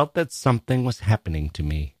 but I felt that something was happening to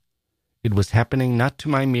me. It was happening not to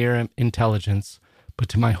my mere intelligence, but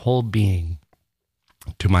to my whole being,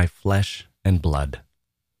 to my flesh and blood.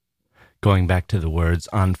 Going back to the words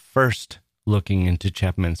on first looking into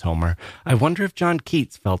Chapman's Homer, I wonder if John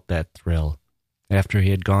Keats felt that thrill after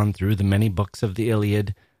he had gone through the many books of the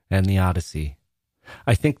Iliad and the Odyssey.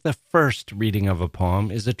 I think the first reading of a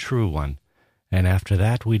poem is a true one, and after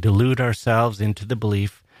that we delude ourselves into the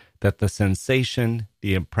belief that the sensation,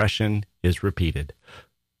 the impression, is repeated.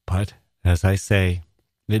 But, as I say,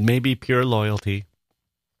 it may be pure loyalty,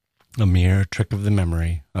 a mere trick of the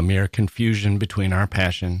memory, a mere confusion between our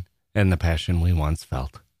passion and the passion we once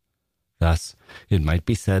felt. Thus, it might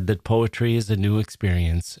be said that poetry is a new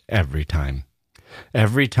experience every time.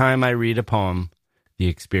 Every time I read a poem, the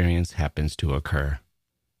experience happens to occur.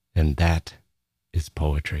 And that is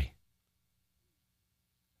poetry.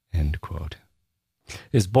 End quote.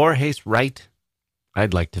 Is Borges right?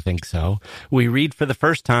 I'd like to think so. We read for the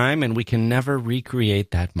first time and we can never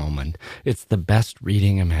recreate that moment. It's the best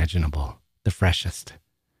reading imaginable, the freshest.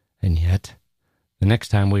 And yet, The next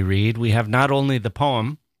time we read, we have not only the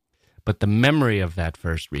poem, but the memory of that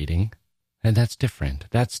first reading. And that's different.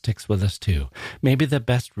 That sticks with us too. Maybe the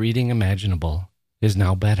best reading imaginable is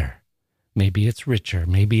now better. Maybe it's richer.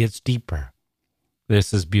 Maybe it's deeper.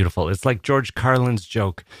 This is beautiful. It's like George Carlin's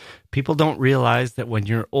joke. People don't realize that when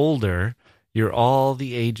you're older, you're all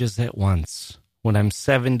the ages at once. When I'm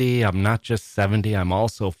 70, I'm not just 70, I'm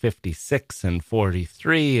also 56 and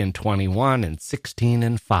 43 and 21 and 16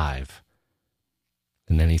 and 5.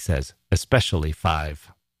 And then he says, especially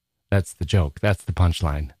 5. That's the joke. That's the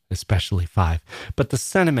punchline. Especially 5. But the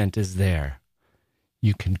sentiment is there.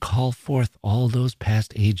 You can call forth all those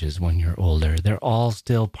past ages when you're older. They're all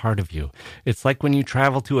still part of you. It's like when you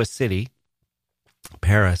travel to a city,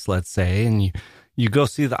 Paris, let's say, and you go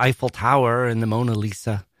see the Eiffel Tower and the Mona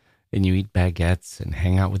Lisa, and you eat baguettes and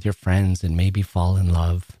hang out with your friends and maybe fall in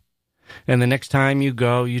love. And the next time you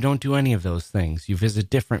go, you don't do any of those things. You visit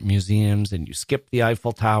different museums and you skip the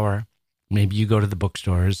Eiffel Tower. Maybe you go to the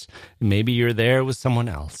bookstores, and maybe you're there with someone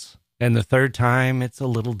else. And the third time, it's a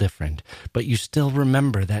little different, but you still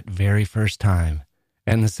remember that very first time,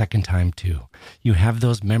 and the second time too. You have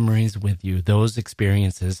those memories with you, those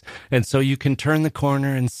experiences, and so you can turn the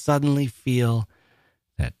corner and suddenly feel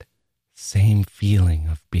that same feeling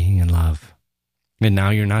of being in love. And now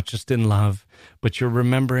you're not just in love, but you're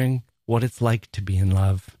remembering what it's like to be in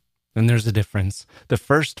love. And there's a difference. The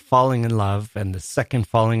first falling in love and the second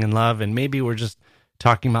falling in love, and maybe we're just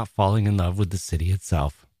talking about falling in love with the city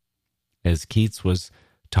itself, as Keats was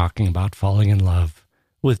talking about falling in love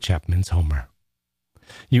with Chapman's Homer.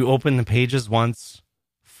 You open the pages once,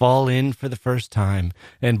 fall in for the first time,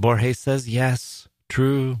 and Borges says, yes,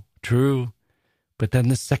 true, true. But then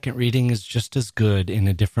the second reading is just as good in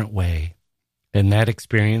a different way. And that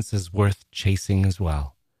experience is worth chasing as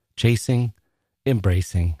well. Chasing,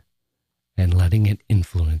 embracing, and letting it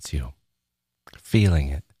influence you. Feeling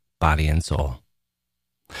it, body and soul.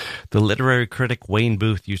 The literary critic Wayne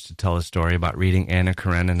Booth used to tell a story about reading Anna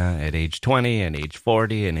Karenina at age 20 and age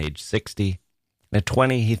 40 and age 60. At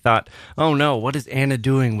 20, he thought, oh no, what is Anna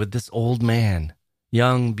doing with this old man?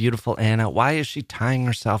 Young, beautiful Anna, why is she tying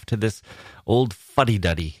herself to this old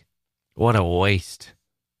fuddy-duddy? What a waste.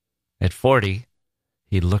 At 40,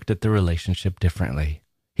 he looked at the relationship differently.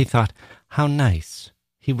 He thought, how nice.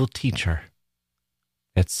 He will teach her.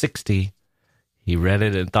 At 60, he read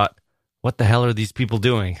it and thought, what the hell are these people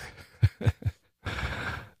doing?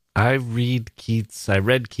 I read Keats. I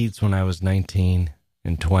read Keats when I was 19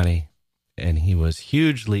 and 20, and he was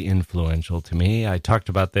hugely influential to me. I talked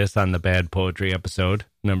about this on the Bad Poetry episode,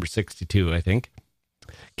 number 62, I think.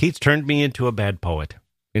 Keats turned me into a bad poet,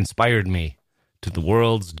 inspired me to the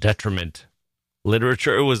world's detriment.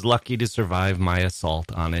 Literature was lucky to survive my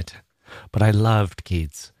assault on it, but I loved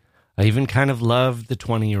Keats. I even kind of loved the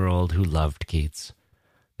 20-year-old who loved Keats.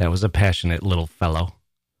 That was a passionate little fellow,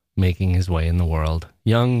 making his way in the world.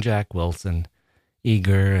 Young Jack Wilson,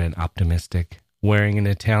 eager and optimistic, wearing an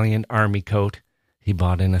Italian army coat he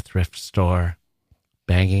bought in a thrift store,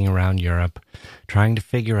 banging around Europe, trying to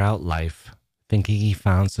figure out life, thinking he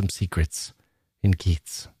found some secrets in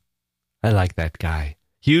Keats. I like that guy.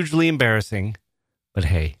 Hugely embarrassing, but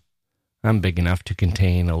hey, I'm big enough to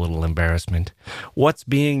contain a little embarrassment. What's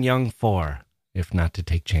being young for, if not to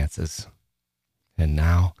take chances? And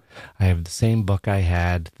now I have the same book I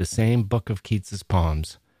had, the same book of Keats's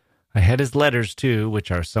poems. I had his letters, too,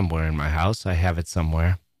 which are somewhere in my house. I have it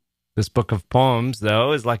somewhere. This book of poems,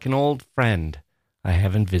 though, is like an old friend I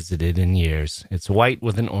haven't visited in years. It's white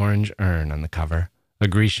with an orange urn on the cover, a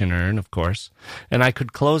Grecian urn, of course, and I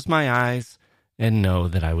could close my eyes and know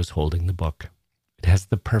that I was holding the book. It has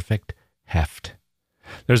the perfect heft.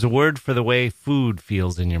 There's a word for the way food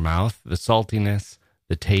feels in your mouth, the saltiness,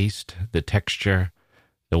 the taste, the texture,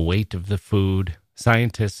 the weight of the food.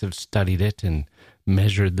 Scientists have studied it and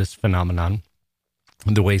measured this phenomenon.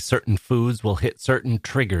 The way certain foods will hit certain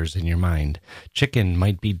triggers in your mind. Chicken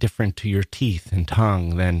might be different to your teeth and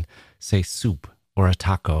tongue than, say, soup or a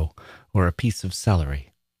taco or a piece of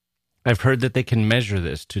celery. I've heard that they can measure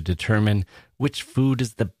this to determine which food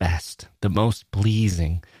is the best, the most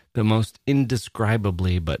pleasing, the most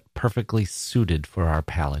indescribably but perfectly suited for our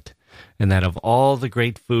palate. And that of all the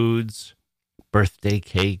great foods, birthday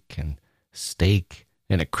cake and steak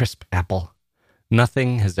and a crisp apple,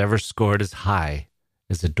 nothing has ever scored as high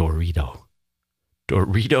as a Dorito.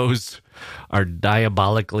 Doritos are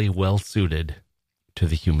diabolically well-suited to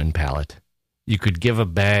the human palate. You could give a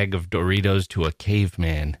bag of Doritos to a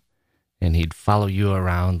caveman, and he'd follow you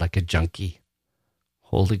around like a junkie,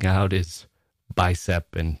 holding out his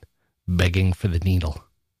bicep and begging for the needle.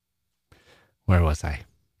 Where was I?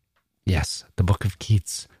 Yes, the book of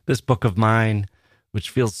Keats. This book of mine which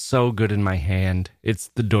feels so good in my hand. It's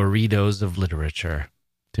the Doritos of literature.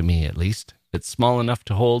 To me, at least. It's small enough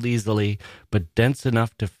to hold easily, but dense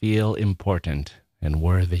enough to feel important and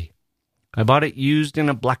worthy. I bought it used in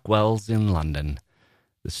a Blackwell's in London.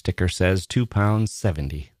 The sticker says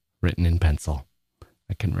 £2.70, written in pencil.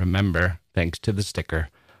 I can remember, thanks to the sticker,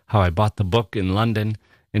 how I bought the book in London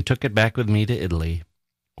and took it back with me to Italy,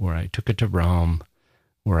 where I took it to Rome,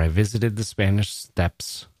 where I visited the Spanish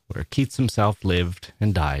Steps, where Keats himself lived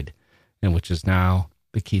and died, and which is now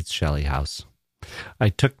the Keats Shelley House. I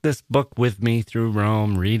took this book with me through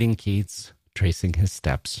Rome, reading Keats, tracing his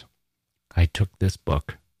steps. I took this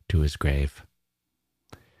book to his grave.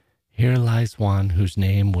 Here lies one whose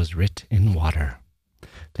name was writ in water.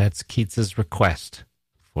 That's Keats's request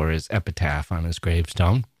for his epitaph on his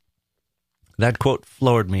gravestone. That quote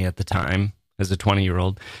floored me at the time, as a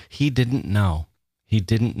 20-year-old. He didn't know. He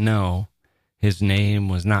didn't know his name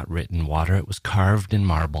was not written in water. It was carved in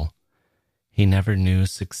marble. He never knew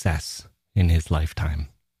success in his lifetime.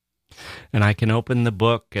 And I can open the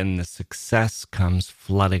book and the success comes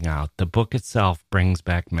flooding out. The book itself brings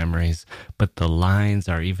back memories, but the lines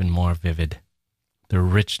are even more vivid. The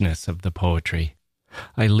richness of the poetry.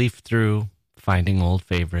 I leaf through, finding old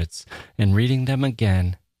favorites, and reading them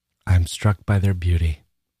again, I'm struck by their beauty,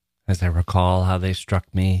 as I recall how they struck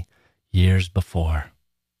me years before.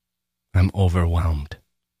 I'm overwhelmed.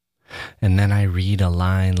 And then I read a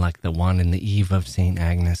line like the one in the Eve of St.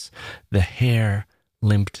 Agnes. The hare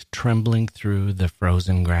limped trembling through the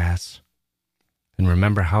frozen grass. And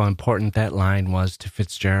remember how important that line was to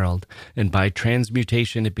Fitzgerald, and by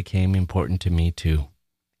transmutation it became important to me too.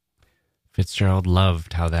 Fitzgerald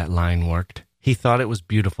loved how that line worked. He thought it was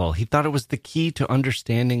beautiful. He thought it was the key to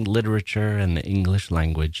understanding literature and the English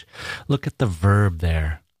language. Look at the verb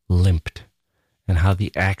there, limped, and how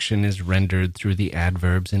the action is rendered through the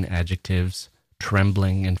adverbs and adjectives,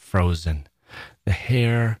 trembling and frozen. The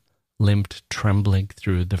hare limped trembling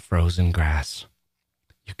through the frozen grass.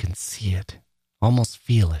 You can see it, almost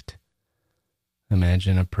feel it.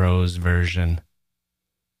 Imagine a prose version.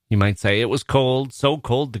 You might say, it was cold, so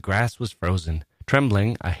cold the grass was frozen.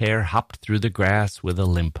 Trembling, a hare hopped through the grass with a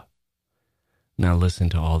limp. Now listen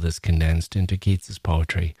to all this condensed into Keats's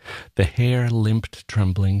poetry. The hare limped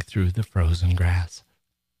trembling through the frozen grass.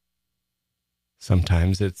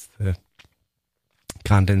 Sometimes it's the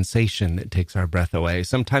condensation that takes our breath away.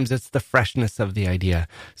 Sometimes it's the freshness of the idea.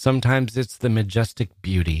 Sometimes it's the majestic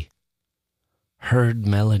beauty. Heard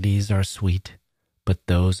melodies are sweet, but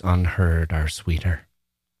those unheard are sweeter.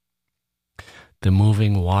 The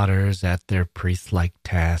moving waters at their priest-like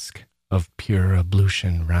task of pure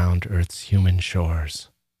ablution round earth's human shores.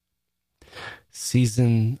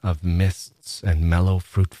 Season of mists and mellow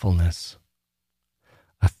fruitfulness.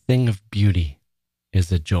 A thing of beauty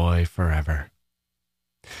is a joy forever.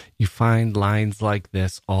 You find lines like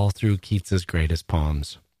this all through Keats's greatest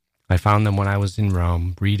poems. I found them when I was in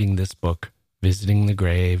Rome, reading this book, visiting the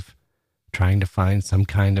grave, trying to find some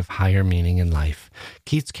kind of higher meaning in life.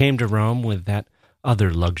 Keats came to Rome with that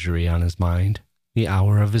other luxury on his mind, the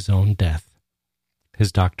hour of his own death.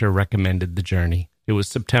 His doctor recommended the journey. It was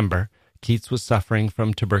September. Keats was suffering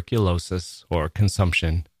from tuberculosis, or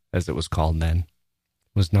consumption, as it was called then.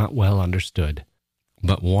 It was not well understood.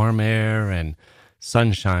 But warm air and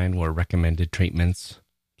sunshine were recommended treatments,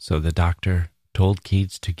 so the doctor told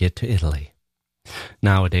Keats to get to Italy.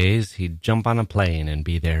 Nowadays, he'd jump on a plane and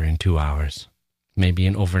be there in 2 hours, maybe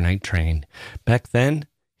an overnight train. Back then,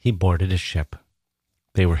 he boarded a ship.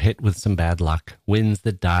 They were hit with some bad luck, winds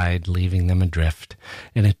that died, leaving them adrift,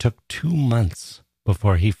 and it took 2 months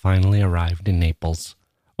before he finally arrived in Naples,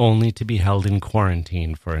 only to be held in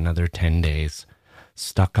quarantine for another 10 days,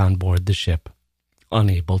 stuck on board the ship,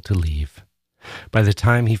 unable to leave. By the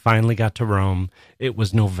time he finally got to Rome, it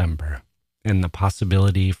was November, and the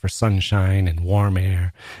possibility for sunshine and warm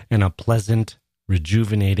air and a pleasant,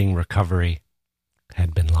 rejuvenating recovery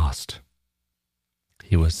had been lost.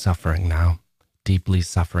 He was suffering now, deeply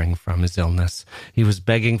suffering from his illness. He was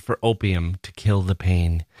begging for opium to kill the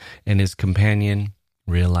pain, and his companion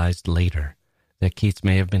realized later that Keats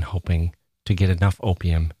may have been hoping to get enough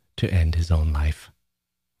opium to end his own life.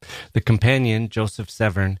 The companion, Joseph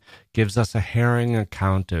Severn, gives us a harrowing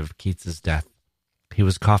account of Keats's death. He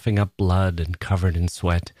was coughing up blood and covered in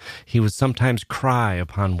sweat. He would sometimes cry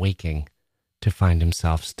upon waking to find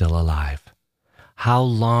himself still alive. How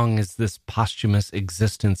long is this posthumous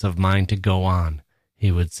existence of mine to go on? He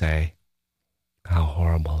would say. How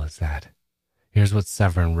horrible is that? Here's what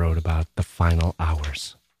Severn wrote about the final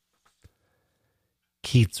hours.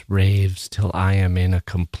 Keats raves till I am in a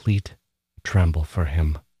complete tremble for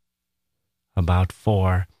him. About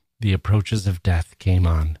 4, The approaches of death came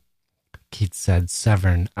on. Keats said,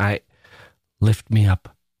 "Severn, lift me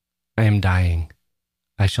up. I am dying.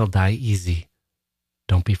 I shall die easy.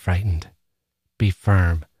 Don't be frightened. Be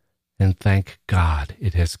firm, and thank God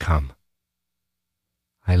it has come."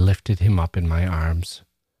 I lifted him up in my arms.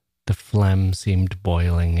 The phlegm seemed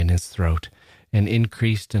boiling in his throat, and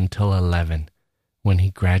increased until 11, when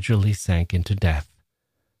he gradually sank into death,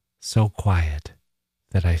 so quiet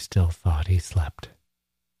that I still thought he slept.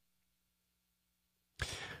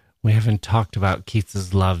 We haven't talked about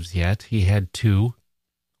Keats's loves yet. He had two.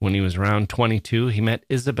 When he was around 22, he met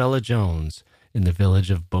Isabella Jones in the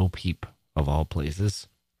village of Bo Peep, of all places.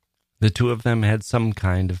 The two of them had some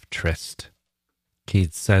kind of tryst.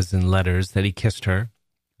 Keats says in letters that he kissed her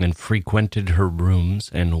and frequented her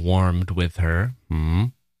rooms and warmed with her.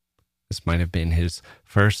 This might have been his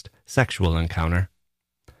first sexual encounter.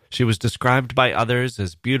 She was described by others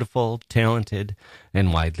as beautiful, talented,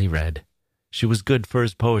 and widely read. She was good for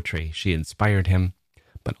his poetry. She inspired him,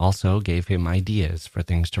 but also gave him ideas for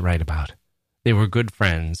things to write about. They were good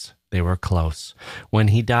friends. They were close. When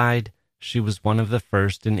he died, she was one of the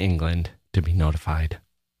first in England to be notified.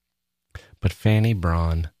 But Fanny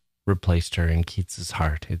Brawne replaced her in Keats's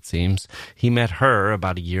heart, it seems. He met her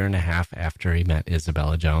about a year and a half after he met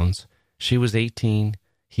Isabella Jones. She was 18.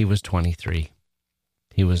 He was 23.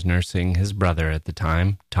 He was nursing his brother at the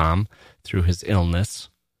time, Tom, through his illness.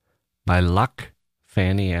 By luck,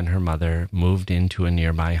 Fanny and her mother moved into a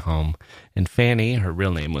nearby home, and Fanny, her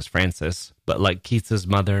real name was Frances, but like Keats's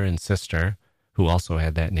mother and sister, who also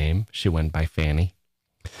had that name, she went by Fanny.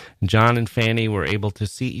 John and Fanny were able to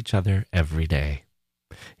see each other every day.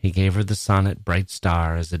 He gave her the sonnet Bright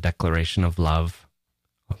Star as a declaration of love,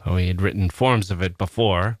 although he had written forms of it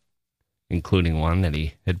before, including one that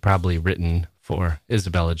he had probably written for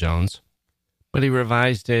Isabella Jones. But he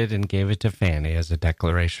revised it and gave it to Fanny as a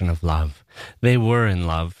declaration of love. They were in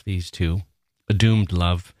love, these two, a doomed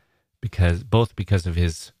love, both because of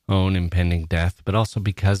his own impending death, but also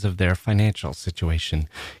because of their financial situation.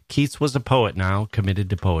 Keats was a poet now, committed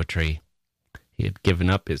to poetry. He had given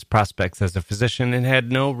up his prospects as a physician and had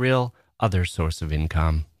no real other source of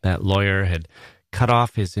income. That lawyer had cut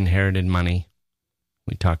off his inherited money.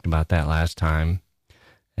 We talked about that last time.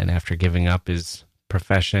 And after giving up his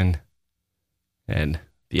profession and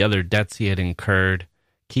the other debts he had incurred,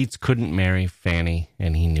 Keats couldn't marry Fanny,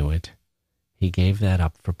 and he knew it. He gave that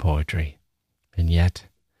up for poetry. And yet,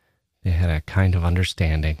 they had a kind of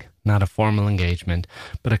understanding, not a formal engagement,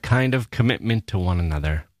 but a kind of commitment to one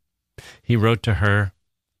another. He wrote to her,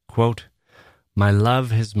 quote, "My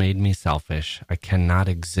love has made me selfish. I cannot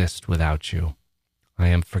exist without you. I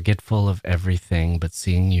am forgetful of everything but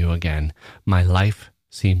seeing you again. My life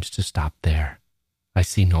seems to stop there. I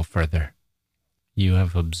see no further. You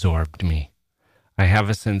have absorbed me. I have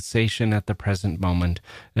a sensation at the present moment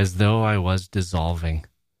as though I was dissolving.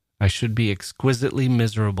 I should be exquisitely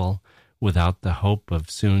miserable without the hope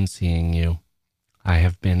of soon seeing you. I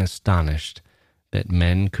have been astonished that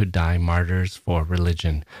men could die martyrs for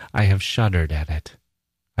religion. I have shuddered at it.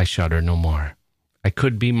 I shudder no more. I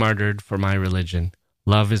could be martyred for my religion.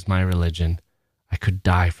 Love is my religion. I could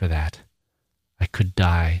die for that. I could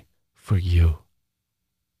die for you."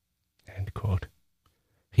 End quote.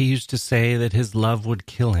 He used to say that his love would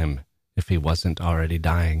kill him if he wasn't already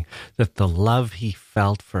dying, that the love he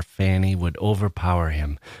felt for Fanny would overpower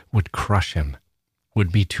him, would crush him, would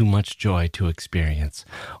be too much joy to experience.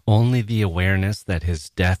 Only the awareness that his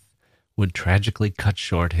death would tragically cut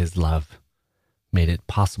short his love made it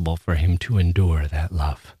possible for him to endure that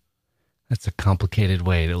love. That's a complicated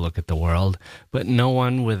way to look at the world, but no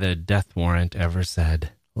one with a death warrant ever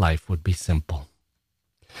said life would be simple.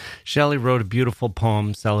 Shelley wrote a beautiful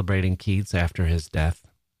poem celebrating Keats after his death.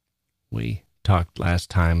 We talked last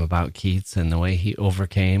time about Keats and the way he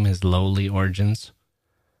overcame his lowly origins.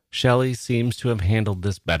 Shelley seems to have handled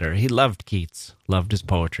this better. He loved Keats, loved his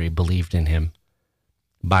poetry, believed in him.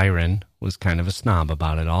 Byron was kind of a snob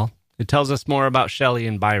about it all. It tells us more about Shelley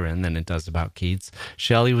and Byron than it does about Keats.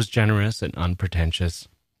 Shelley was generous and unpretentious.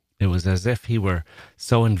 It was as if he were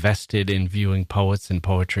so invested in viewing poets and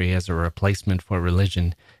poetry as a replacement for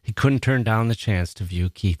religion, he couldn't turn down the chance to view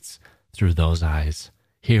Keats through those eyes.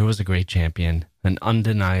 Here was a great champion, an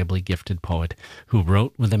undeniably gifted poet who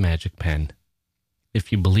wrote with a magic pen.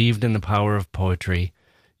 If you believed in the power of poetry,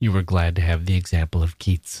 you were glad to have the example of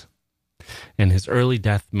Keats. And his early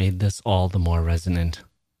death made this all the more resonant.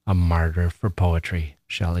 A martyr for poetry,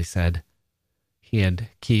 Shelley said.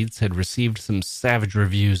 Keats had received some savage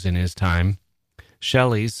reviews in his time.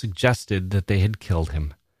 Shelley suggested that they had killed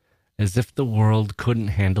him, as if the world couldn't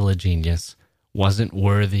handle a genius, wasn't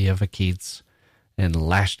worthy of a Keats, and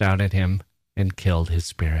lashed out at him and killed his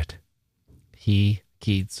spirit. He,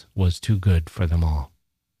 Keats, was too good for them all.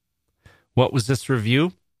 What was this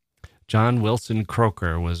review? John Wilson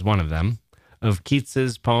Croker was one of them. Of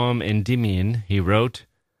Keats's poem Endymion, he wrote,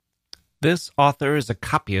 "This author is a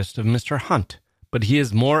copyist of Mr. Hunt, but he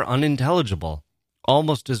is more unintelligible,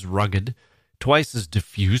 almost as rugged, twice as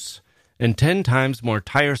diffuse, and 10 times more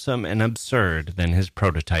tiresome and absurd than his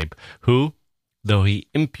prototype, who, though he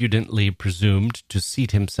impudently presumed to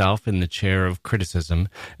seat himself in the chair of criticism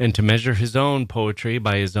and to measure his own poetry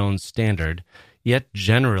by his own standard, yet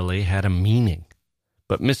generally had a meaning.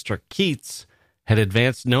 But Mr. Keats had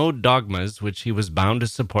advanced no dogmas which he was bound to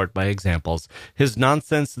support by examples. His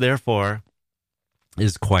nonsense, therefore,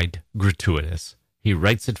 is quite gratuitous. He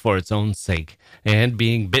writes it for its own sake, and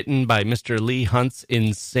being bitten by Mr. Leigh Hunt's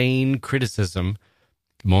insane criticism,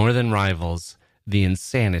 more than rivals the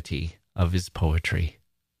insanity of his poetry."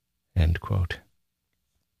 End quote.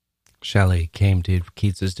 Shelley came to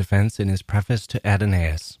Keats's defense in his preface to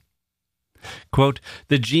Adonais. Quote,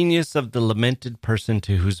 "The genius of the lamented person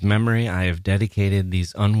to whose memory I have dedicated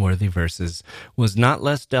these unworthy verses was not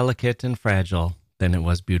less delicate and fragile than it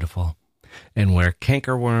was beautiful. And where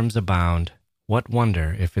cankerworms abound, what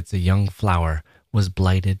wonder if it's a young flower was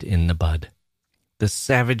blighted in the bud." The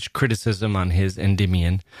savage criticism on his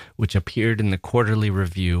Endymion, which appeared in the Quarterly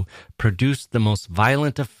Review, produced the most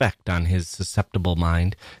violent effect on his susceptible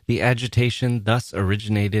mind. The agitation thus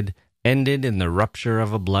originated ended in the rupture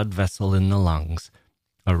of a blood vessel in the lungs.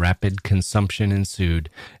 A rapid consumption ensued,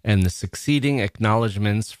 and the succeeding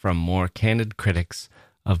acknowledgments from more candid critics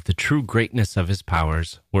of the true greatness of his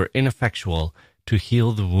powers were ineffectual to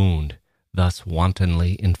heal the wound thus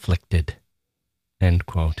wantonly inflicted. End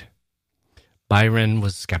quote. Byron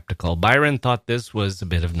was skeptical. Byron thought this was a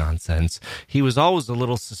bit of nonsense. He was always a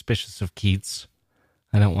little suspicious of Keats.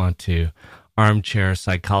 I don't want to armchair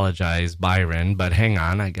psychologize Byron, but hang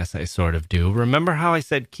on, I guess I sort of do. Remember how I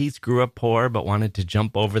said Keats grew up poor but wanted to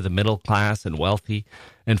jump over the middle class and wealthy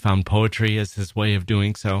and found poetry as his way of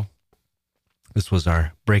doing so? This was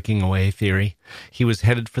our breaking away theory. He was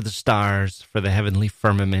headed for the stars, for the heavenly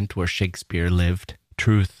firmament where Shakespeare lived.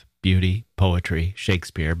 Truth, beauty, poetry,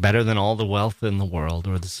 Shakespeare, better than all the wealth in the world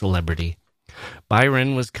or the celebrity.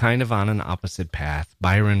 Byron was kind of on an opposite path.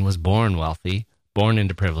 Byron was born wealthy, born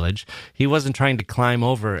into privilege. He wasn't trying to climb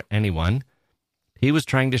over anyone. He was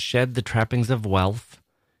trying to shed the trappings of wealth.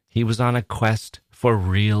 He was on a quest for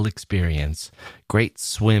real experience, great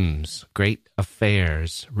swims, great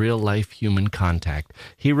affairs, real-life human contact.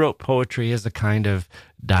 He wrote poetry as a kind of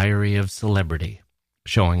diary of celebrity,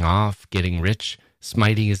 showing off, getting rich,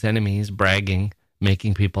 smiting his enemies, bragging,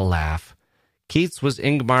 making people laugh. Keats was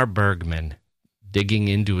Ingmar Bergman, digging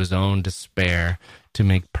into his own despair to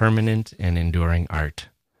make permanent and enduring art.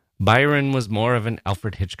 Byron was more of an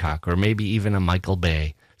Alfred Hitchcock, or maybe even a Michael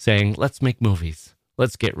Bay, saying, let's make movies,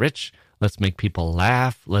 let's get rich, let's make people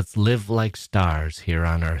laugh, let's live like stars here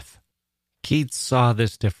on earth. Keats saw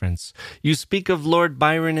this difference. "You speak of Lord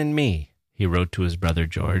Byron and me," he wrote to his brother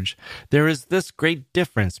George. "There is this great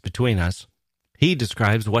difference between us. He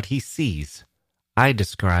describes what he sees. I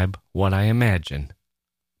describe what I imagine.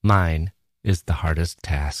 Mine is the hardest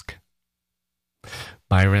task."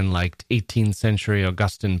 Byron liked 18th century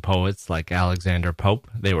Augustan poets like Alexander Pope.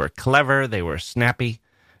 They were clever, they were snappy,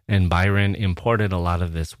 and Byron imported a lot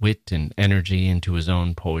of this wit and energy into his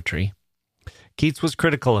own poetry. Keats was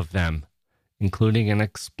critical of them, including an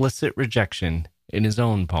explicit rejection in his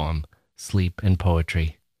own poem, Sleep and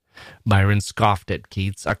Poetry. Byron scoffed at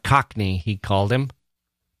Keats. A cockney, he called him.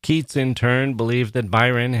 Keats, in turn, believed that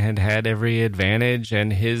Byron had had every advantage,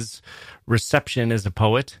 and his reception as a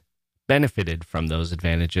poet benefited from those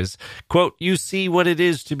advantages. Quote, "You see what it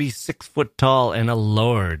is to be 6 foot tall and a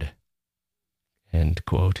lord." End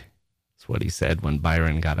quote. That's what he said when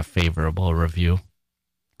Byron got a favorable review.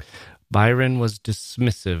 Byron was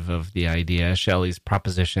dismissive of the idea, Shelley's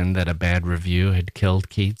proposition that a bad review had killed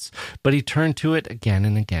Keats, but he turned to it again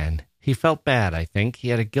and again. He felt bad, I think. He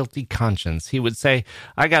had a guilty conscience. He would say,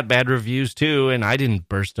 I got bad reviews too, and I didn't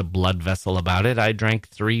burst a blood vessel about it. I drank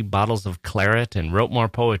 3 bottles of claret and wrote more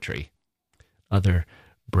poetry. Other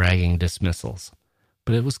bragging dismissals.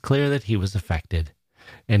 But it was clear that he was affected,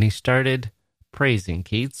 and he started praising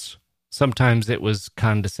Keats. Sometimes it was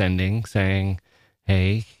condescending, saying,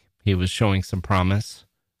 hey, he was showing some promise,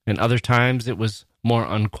 and other times it was more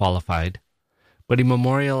unqualified. But he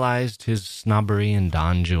memorialized his snobbery in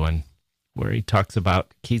Don Juan, where he talks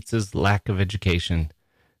about Keats's lack of education,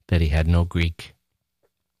 that he had no Greek,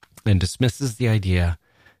 and dismisses the idea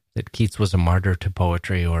that Keats was a martyr to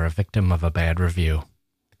poetry or a victim of a bad review.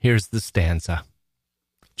 Here's the stanza.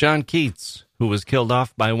 John Keats, who was killed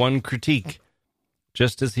off by one critique,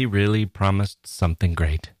 just as he really promised something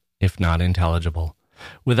great, if not intelligible.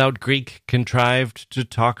 Without Greek contrived to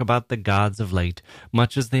talk about the gods of late,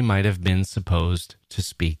 much as they might have been supposed to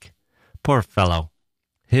speak. Poor fellow,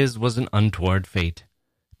 his was an untoward fate.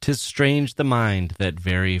 'Tis strange the mind, that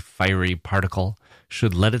very fiery particle,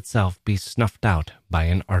 should let itself be snuffed out by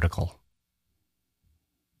an article.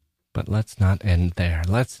 But let's not end there.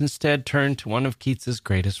 Let's instead turn to one of Keats's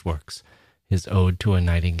greatest works, his Ode to a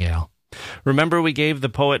Nightingale. Remember, we gave the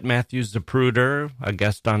poet Matthew Zapruder, a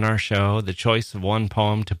guest on our show, the choice of one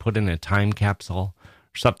poem to put in a time capsule,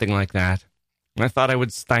 or something like that. I thought I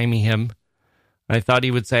would stymie him. I thought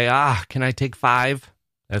he would say, can I take 5?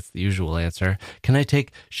 That's the usual answer. Can I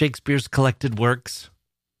take Shakespeare's collected works?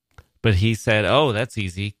 But he said, that's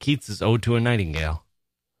easy. Keats's Ode to a Nightingale.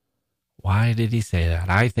 Why did he say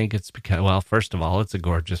that? I think it's because, well, first of all, it's a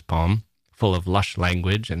gorgeous poem, full of lush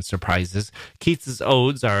language and surprises. Keats's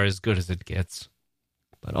odes are as good as it gets.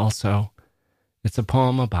 But also, it's a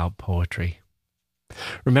poem about poetry.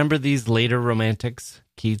 Remember these later romantics,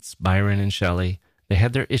 Keats, Byron, and Shelley? They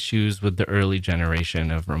had their issues with the early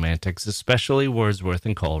generation of romantics, especially Wordsworth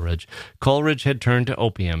and Coleridge. Coleridge had turned to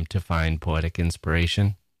opium to find poetic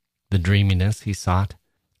inspiration, the dreaminess he sought.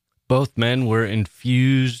 Both men were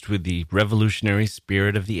infused with the revolutionary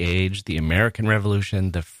spirit of the age, the American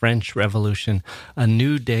Revolution, the French Revolution. A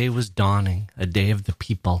new day was dawning, a day of the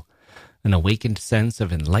people, an awakened sense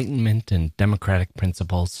of enlightenment and democratic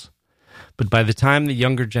principles. But by the time the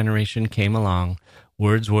younger generation came along,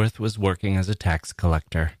 Wordsworth was working as a tax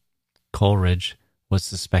collector. Coleridge was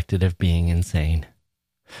suspected of being insane.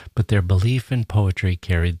 But their belief in poetry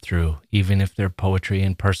carried through, even if their poetry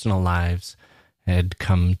and personal lives had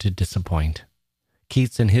come to disappoint.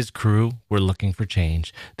 Keats and his crew were looking for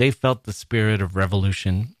change. They felt the spirit of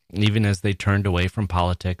revolution, even as they turned away from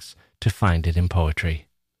politics to find it in poetry.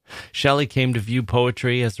 Shelley came to view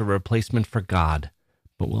poetry as a replacement for God,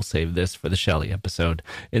 but we'll save this for the Shelley episode.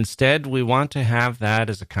 Instead, we want to have that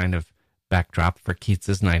as a kind of backdrop for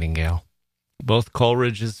Keats's Nightingale. Both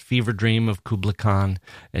Coleridge's fever dream of Kubla Khan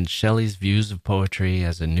and Shelley's views of poetry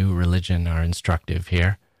as a new religion are instructive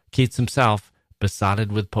here. Keats himself,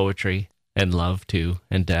 besotted with poetry and love too,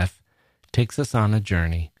 and death, takes us on a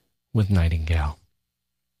journey with Nightingale.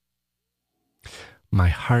 My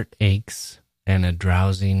heart aches, and a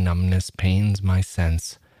drowsy numbness pains my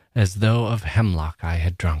sense, as though of hemlock I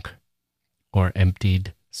had drunk, or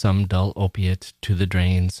emptied some dull opiate to the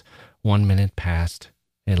drains. 1 minute passed,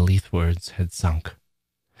 and Leithwards had sunk.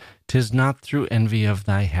 'Tis not through envy of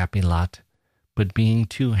thy happy lot, but being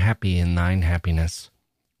too happy in thine happiness,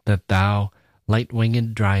 that thou,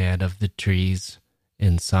 light-winged dryad of the trees,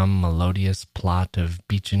 in some melodious plot of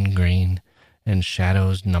beechen green and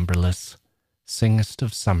shadows numberless, singest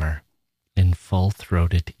of summer in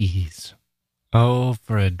full-throated ease. Oh,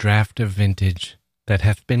 for a draught of vintage that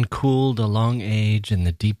hath been cooled a long age in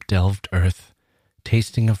the deep-delved earth,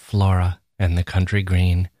 tasting of flora and the country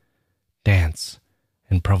green, dance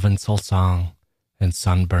and provençal song and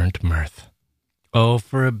sunburnt mirth. Oh,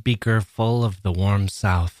 for a beaker full of the warm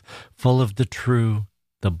south, full of the true,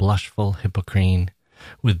 the blushful Hippocrene,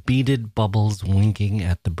 with beaded bubbles winking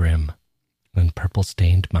at the brim, and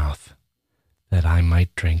purple-stained mouth, that I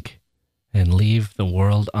might drink, and leave the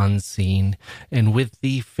world unseen, and with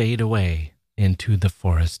thee fade away into the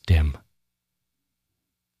forest dim.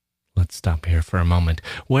 Let's stop here for a moment.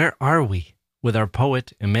 Where are we, with our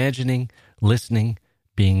poet imagining, listening,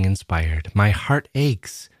 being inspired? My heart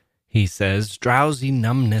aches, he says, drowsy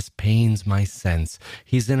numbness pains my sense.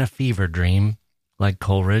 He's in a fever dream, like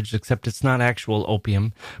Coleridge, except it's not actual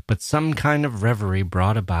opium, but some kind of reverie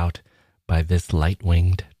brought about by this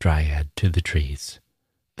light-winged dryad to the trees,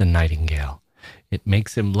 the nightingale. It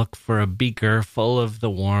makes him look for a beaker full of the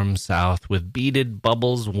warm south, with beaded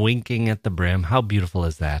bubbles winking at the brim. How beautiful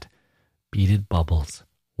is that? Beaded bubbles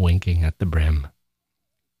winking at the brim.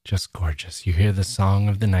 Just gorgeous. You hear the song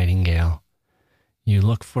of the nightingale. You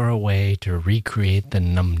look for a way to recreate the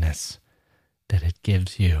numbness that it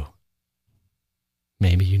gives you.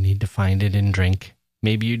 Maybe you need to find it in drink.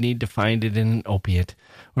 Maybe you need to find it in an opiate.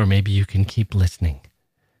 Or maybe you can keep listening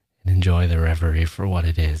and enjoy the reverie for what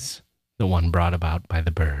it is, the one brought about by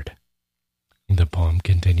the bird. The poem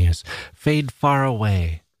continues. Fade far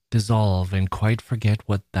away, dissolve, and quite forget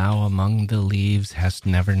what thou among the leaves hast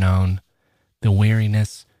never known. The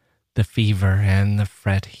weariness, the fever, and the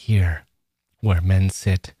fret here, where men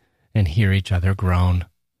sit and hear each other groan,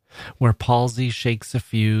 where palsy shakes a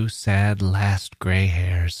few sad last gray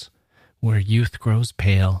hairs, where youth grows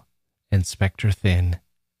pale and spectre thin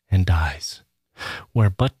and dies, where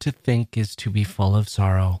but to think is to be full of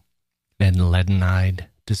sorrow and leaden-eyed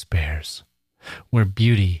despairs, where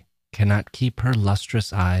beauty cannot keep her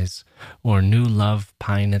lustrous eyes, or new love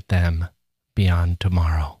pine at them beyond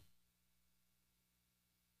tomorrow.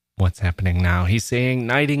 What's happening now? He's saying,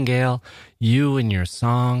 Nightingale, you and your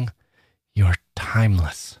song, you're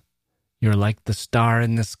timeless. You're like the star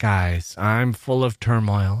in the skies. I'm full of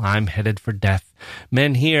turmoil. I'm headed for death.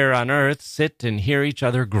 Men here on earth sit and hear each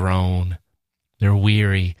other groan. They're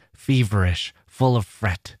weary, feverish, full of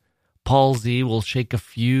fret. Palsy will shake a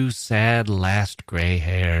few sad last gray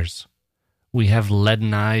hairs. We have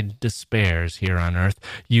leaden-eyed despairs here on earth.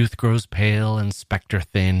 Youth grows pale and spectre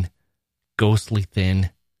thin, ghostly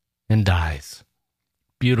thin, and dies.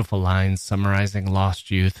 Beautiful lines summarizing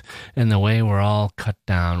lost youth and the way we're all cut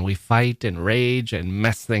down. We fight and rage and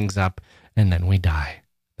mess things up, and then we die.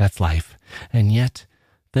 That's life. And yet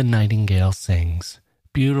the nightingale sings.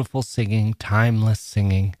 Beautiful singing, timeless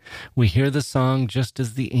singing. We hear the song just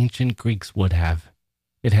as the ancient Greeks would have.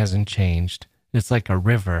 It hasn't changed. It's like a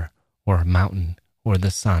river or a mountain or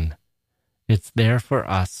the sun. It's there for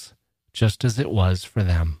us just as it was for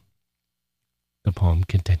them. The poem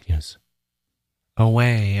continues.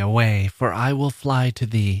 Away, away, for I will fly to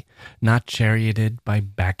thee, not charioted by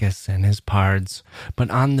Bacchus and his pards,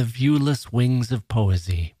 but on the viewless wings of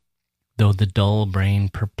poesy. Though the dull brain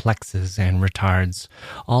perplexes and retards,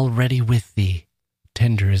 already with thee,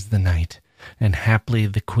 tender is the night, and haply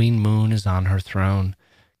the queen moon is on her throne,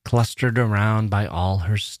 clustered around by all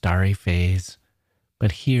her starry fays.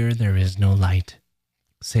 But here there is no light,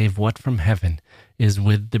 save what from heaven is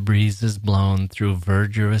with the breezes blown through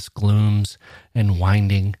verdurous glooms and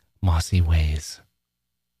winding mossy ways.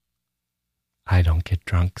 I don't get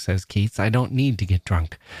drunk, says Keats. I don't need to get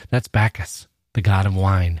drunk. That's Bacchus, the god of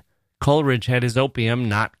wine. Coleridge had his opium,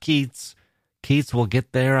 not Keats. Keats will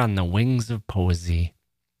get there on the wings of poesy.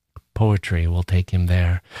 Poetry will take him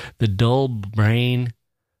there. The dull brain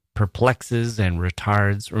perplexes and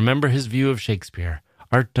retards. Remember his view of Shakespeare.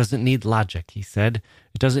 Art doesn't need logic, he said.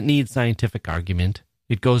 It doesn't need scientific argument.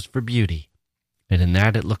 It goes for beauty. And in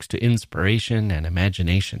that it looks to inspiration and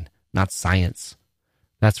imagination, not science.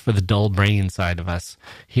 That's for the dull brain side of us.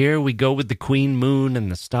 Here we go with the queen moon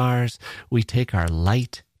and the stars. We take our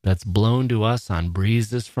light that's blown to us on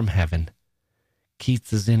breezes from heaven.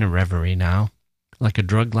 Keats is in a reverie now, like a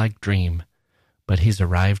drug-like dream, but he's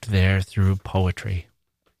arrived there through poetry.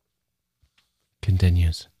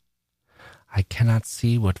 Continues. I cannot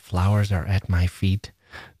see what flowers are at my feet,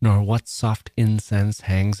 nor what soft incense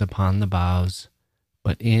hangs upon the boughs,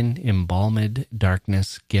 but in embalmed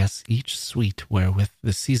darkness guess each sweet wherewith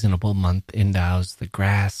the seasonable month endows the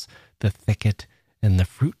grass, the thicket, and the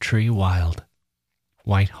fruit tree wild,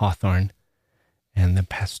 white hawthorn, and the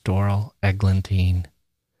pastoral eglantine,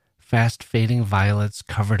 fast fading violets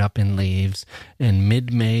covered up in leaves, and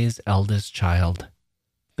mid-May's eldest child,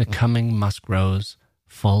 the coming musk rose,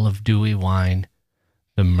 full of dewy wine,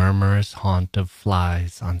 the murmurous haunt of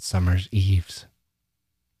flies on summer's eves.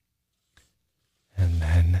 And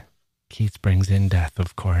then Keats brings in death,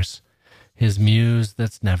 of course, his muse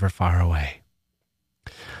that's never far away.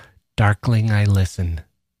 Darkling I listen,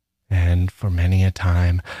 and for many a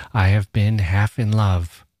time I have been half in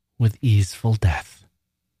love with easeful death,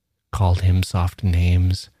 called him soft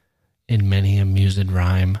names in many a mused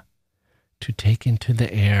rhyme, to take into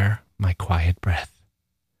the air my quiet breath.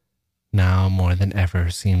 Now more than ever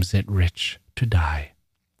seems it rich to die,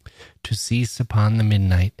 to cease upon the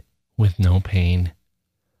midnight with no pain,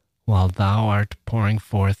 while thou art pouring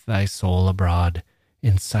forth thy soul abroad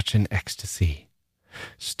in such an ecstasy.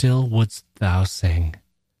 Still wouldst thou sing,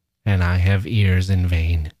 and I have ears in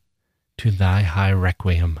vain, to thy high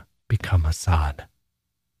requiem become a sod.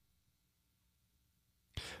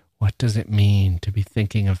 What does it mean to be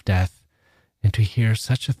thinking of death and to hear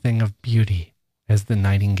such a thing of beauty as the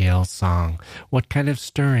nightingale's song? What kind of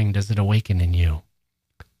stirring does it awaken in you?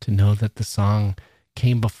 To know that the song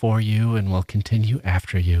came before you and will continue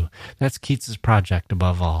after you. That's Keats's project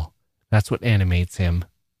above all. That's what animates him.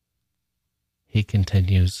 He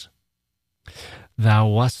continues, Thou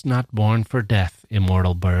wast not born for death,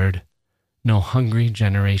 immortal bird. No hungry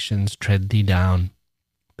generations tread thee down.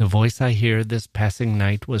 The voice I hear this passing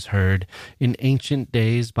night was heard in ancient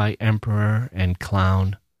days by emperor and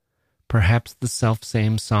clown. Perhaps the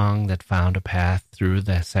selfsame song that found a path through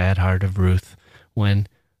the sad heart of Ruth, when,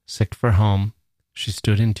 sick for home, she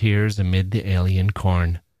stood in tears amid the alien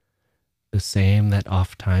corn. The same that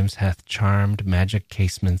ofttimes hath charmed magic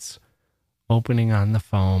casements, opening on the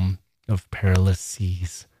foam of perilous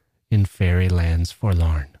seas in fairy lands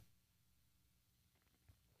forlorn.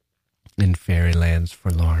 in fairylands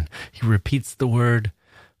forlorn. He repeats the word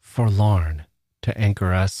forlorn to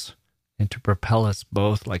anchor us and to propel us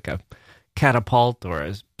both like a catapult or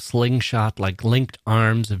a slingshot, like linked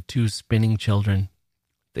arms of two spinning children.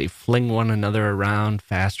 They fling one another around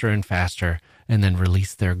faster and faster and then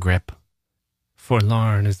release their grip.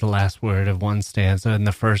 Forlorn is the last word of one stanza and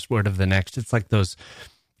the first word of the next. It's like those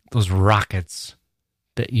rockets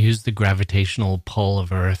that use the gravitational pull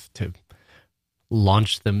of Earth to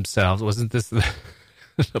launch themselves. Wasn't this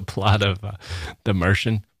the plot of The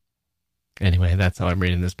Martian? Anyway, that's how I'm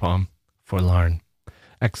reading this poem. Forlorn.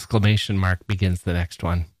 Exclamation mark begins the next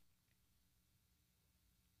one.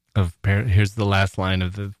 Here's the last line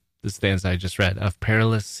of the stanza I just read. Of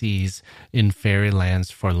perilous seas in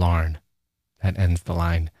fairylands forlorn. That ends the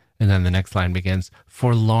line. And then the next line begins,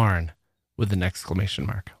 forlorn, with an exclamation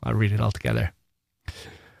mark. I'll read it all together.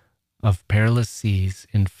 Of perilous seas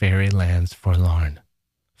in fairylands forlorn.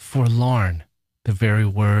 Forlorn, the very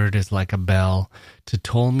word is like a bell to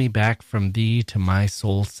toll me back from thee to my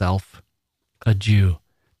sole self. Adieu,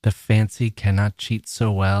 the fancy cannot cheat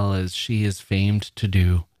so well as she is famed to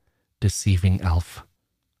do, deceiving elf.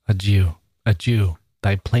 Adieu, adieu,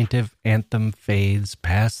 thy plaintive anthem fades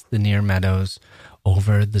past the near meadows,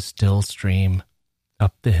 over the still stream,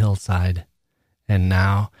 up the hillside, and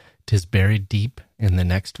now 'tis buried deep in the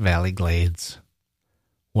next valley glades.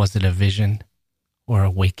 Was it a vision or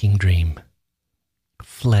a waking dream?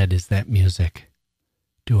 Fled is that music.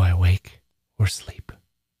 Do I wake or sleep?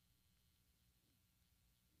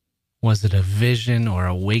 Was it a vision or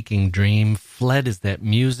a waking dream? Fled is that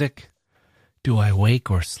music. Do I wake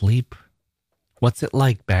or sleep? What's it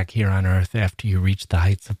like back here on earth after you reach the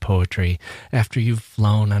heights of poetry, after you've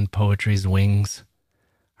flown on poetry's wings?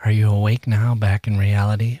 Are you awake now back in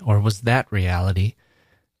reality, or was that reality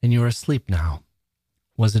and you're asleep now?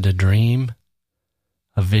 Was it a dream,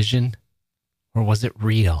 a vision, or was it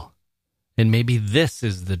real? And maybe this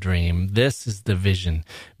is the dream, this is the vision.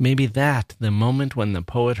 Maybe that, the moment when the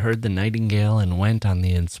poet heard the nightingale and went on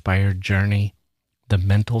the inspired journey, the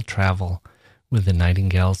mental travel with the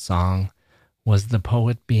nightingale's song, was the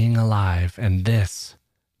poet being alive. And this,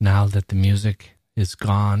 now that the music is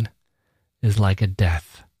gone, is like a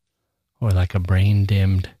death, or like a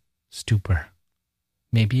brain-dimmed stupor.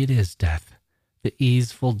 Maybe it is death, the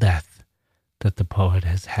easeful death that the poet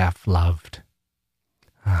has half loved.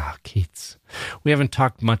 Ah, Keats. We haven't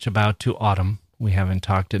talked much about To Autumn. We haven't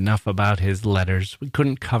talked enough about his letters. We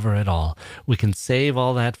couldn't cover it all. We can save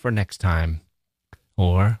all that for next time.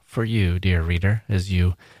 Or for you, dear reader, as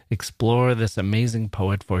you explore this amazing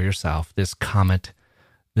poet for yourself, this comet,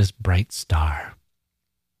 this bright star.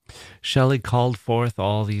 Shelley called forth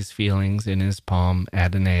all these feelings in his poem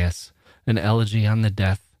Adonais, an elegy on the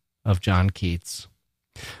death of John Keats.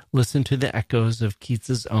 Listen to the echoes of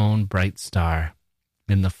Keats's own bright star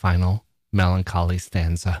in the final melancholy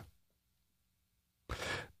stanza.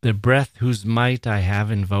 The breath whose might I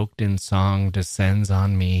have invoked in song descends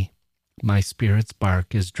on me. My spirit's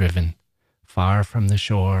bark is driven, far from the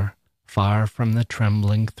shore, far from the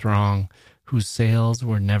trembling throng, whose sails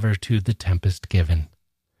were never to the tempest given.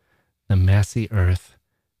 The massy earth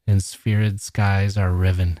and sphered skies are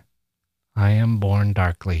riven. I am borne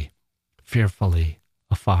darkly, fearfully,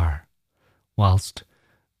 afar, whilst,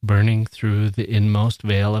 burning through the inmost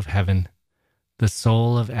veil of heaven, the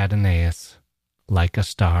soul of Adonais, like a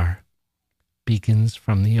star, beacons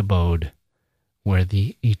from the abode where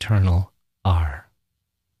the eternal are.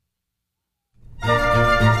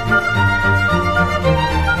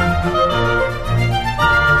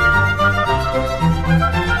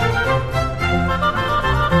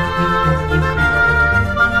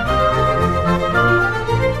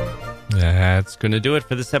 That's going to do it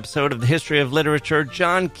for this episode of the History of Literature,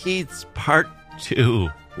 John Keats, Part 2.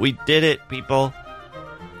 We did it, people.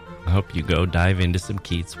 I hope you go dive into some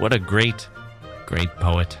Keats. What a great, great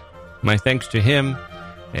poet. My thanks to him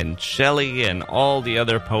and Shelley and all the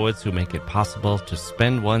other poets who make it possible to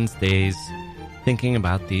spend one's days thinking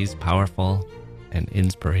about these powerful and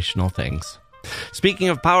inspirational things. Speaking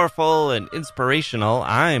of powerful and inspirational,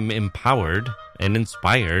 I'm empowered and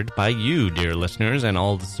inspired by you, dear listeners, and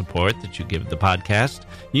all the support that you give the podcast.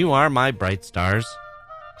 You are my bright stars,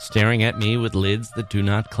 staring at me with lids that do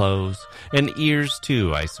not close, and ears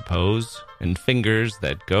too, I suppose, and fingers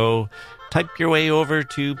that go. Type your way over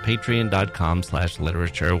to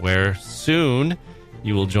patreon.com/literature, where soon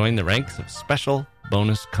you will join the ranks of special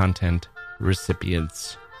bonus content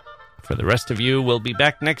recipients. For the rest of you, we'll be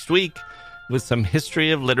back next week with some history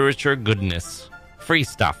of literature goodness. Free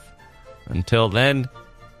stuff. Until then,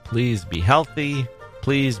 please be healthy,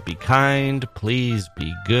 please be kind, please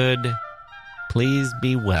be good, please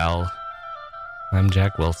be well. I'm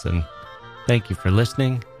Jack Wilson. Thank you for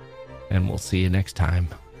listening, and we'll see you next time.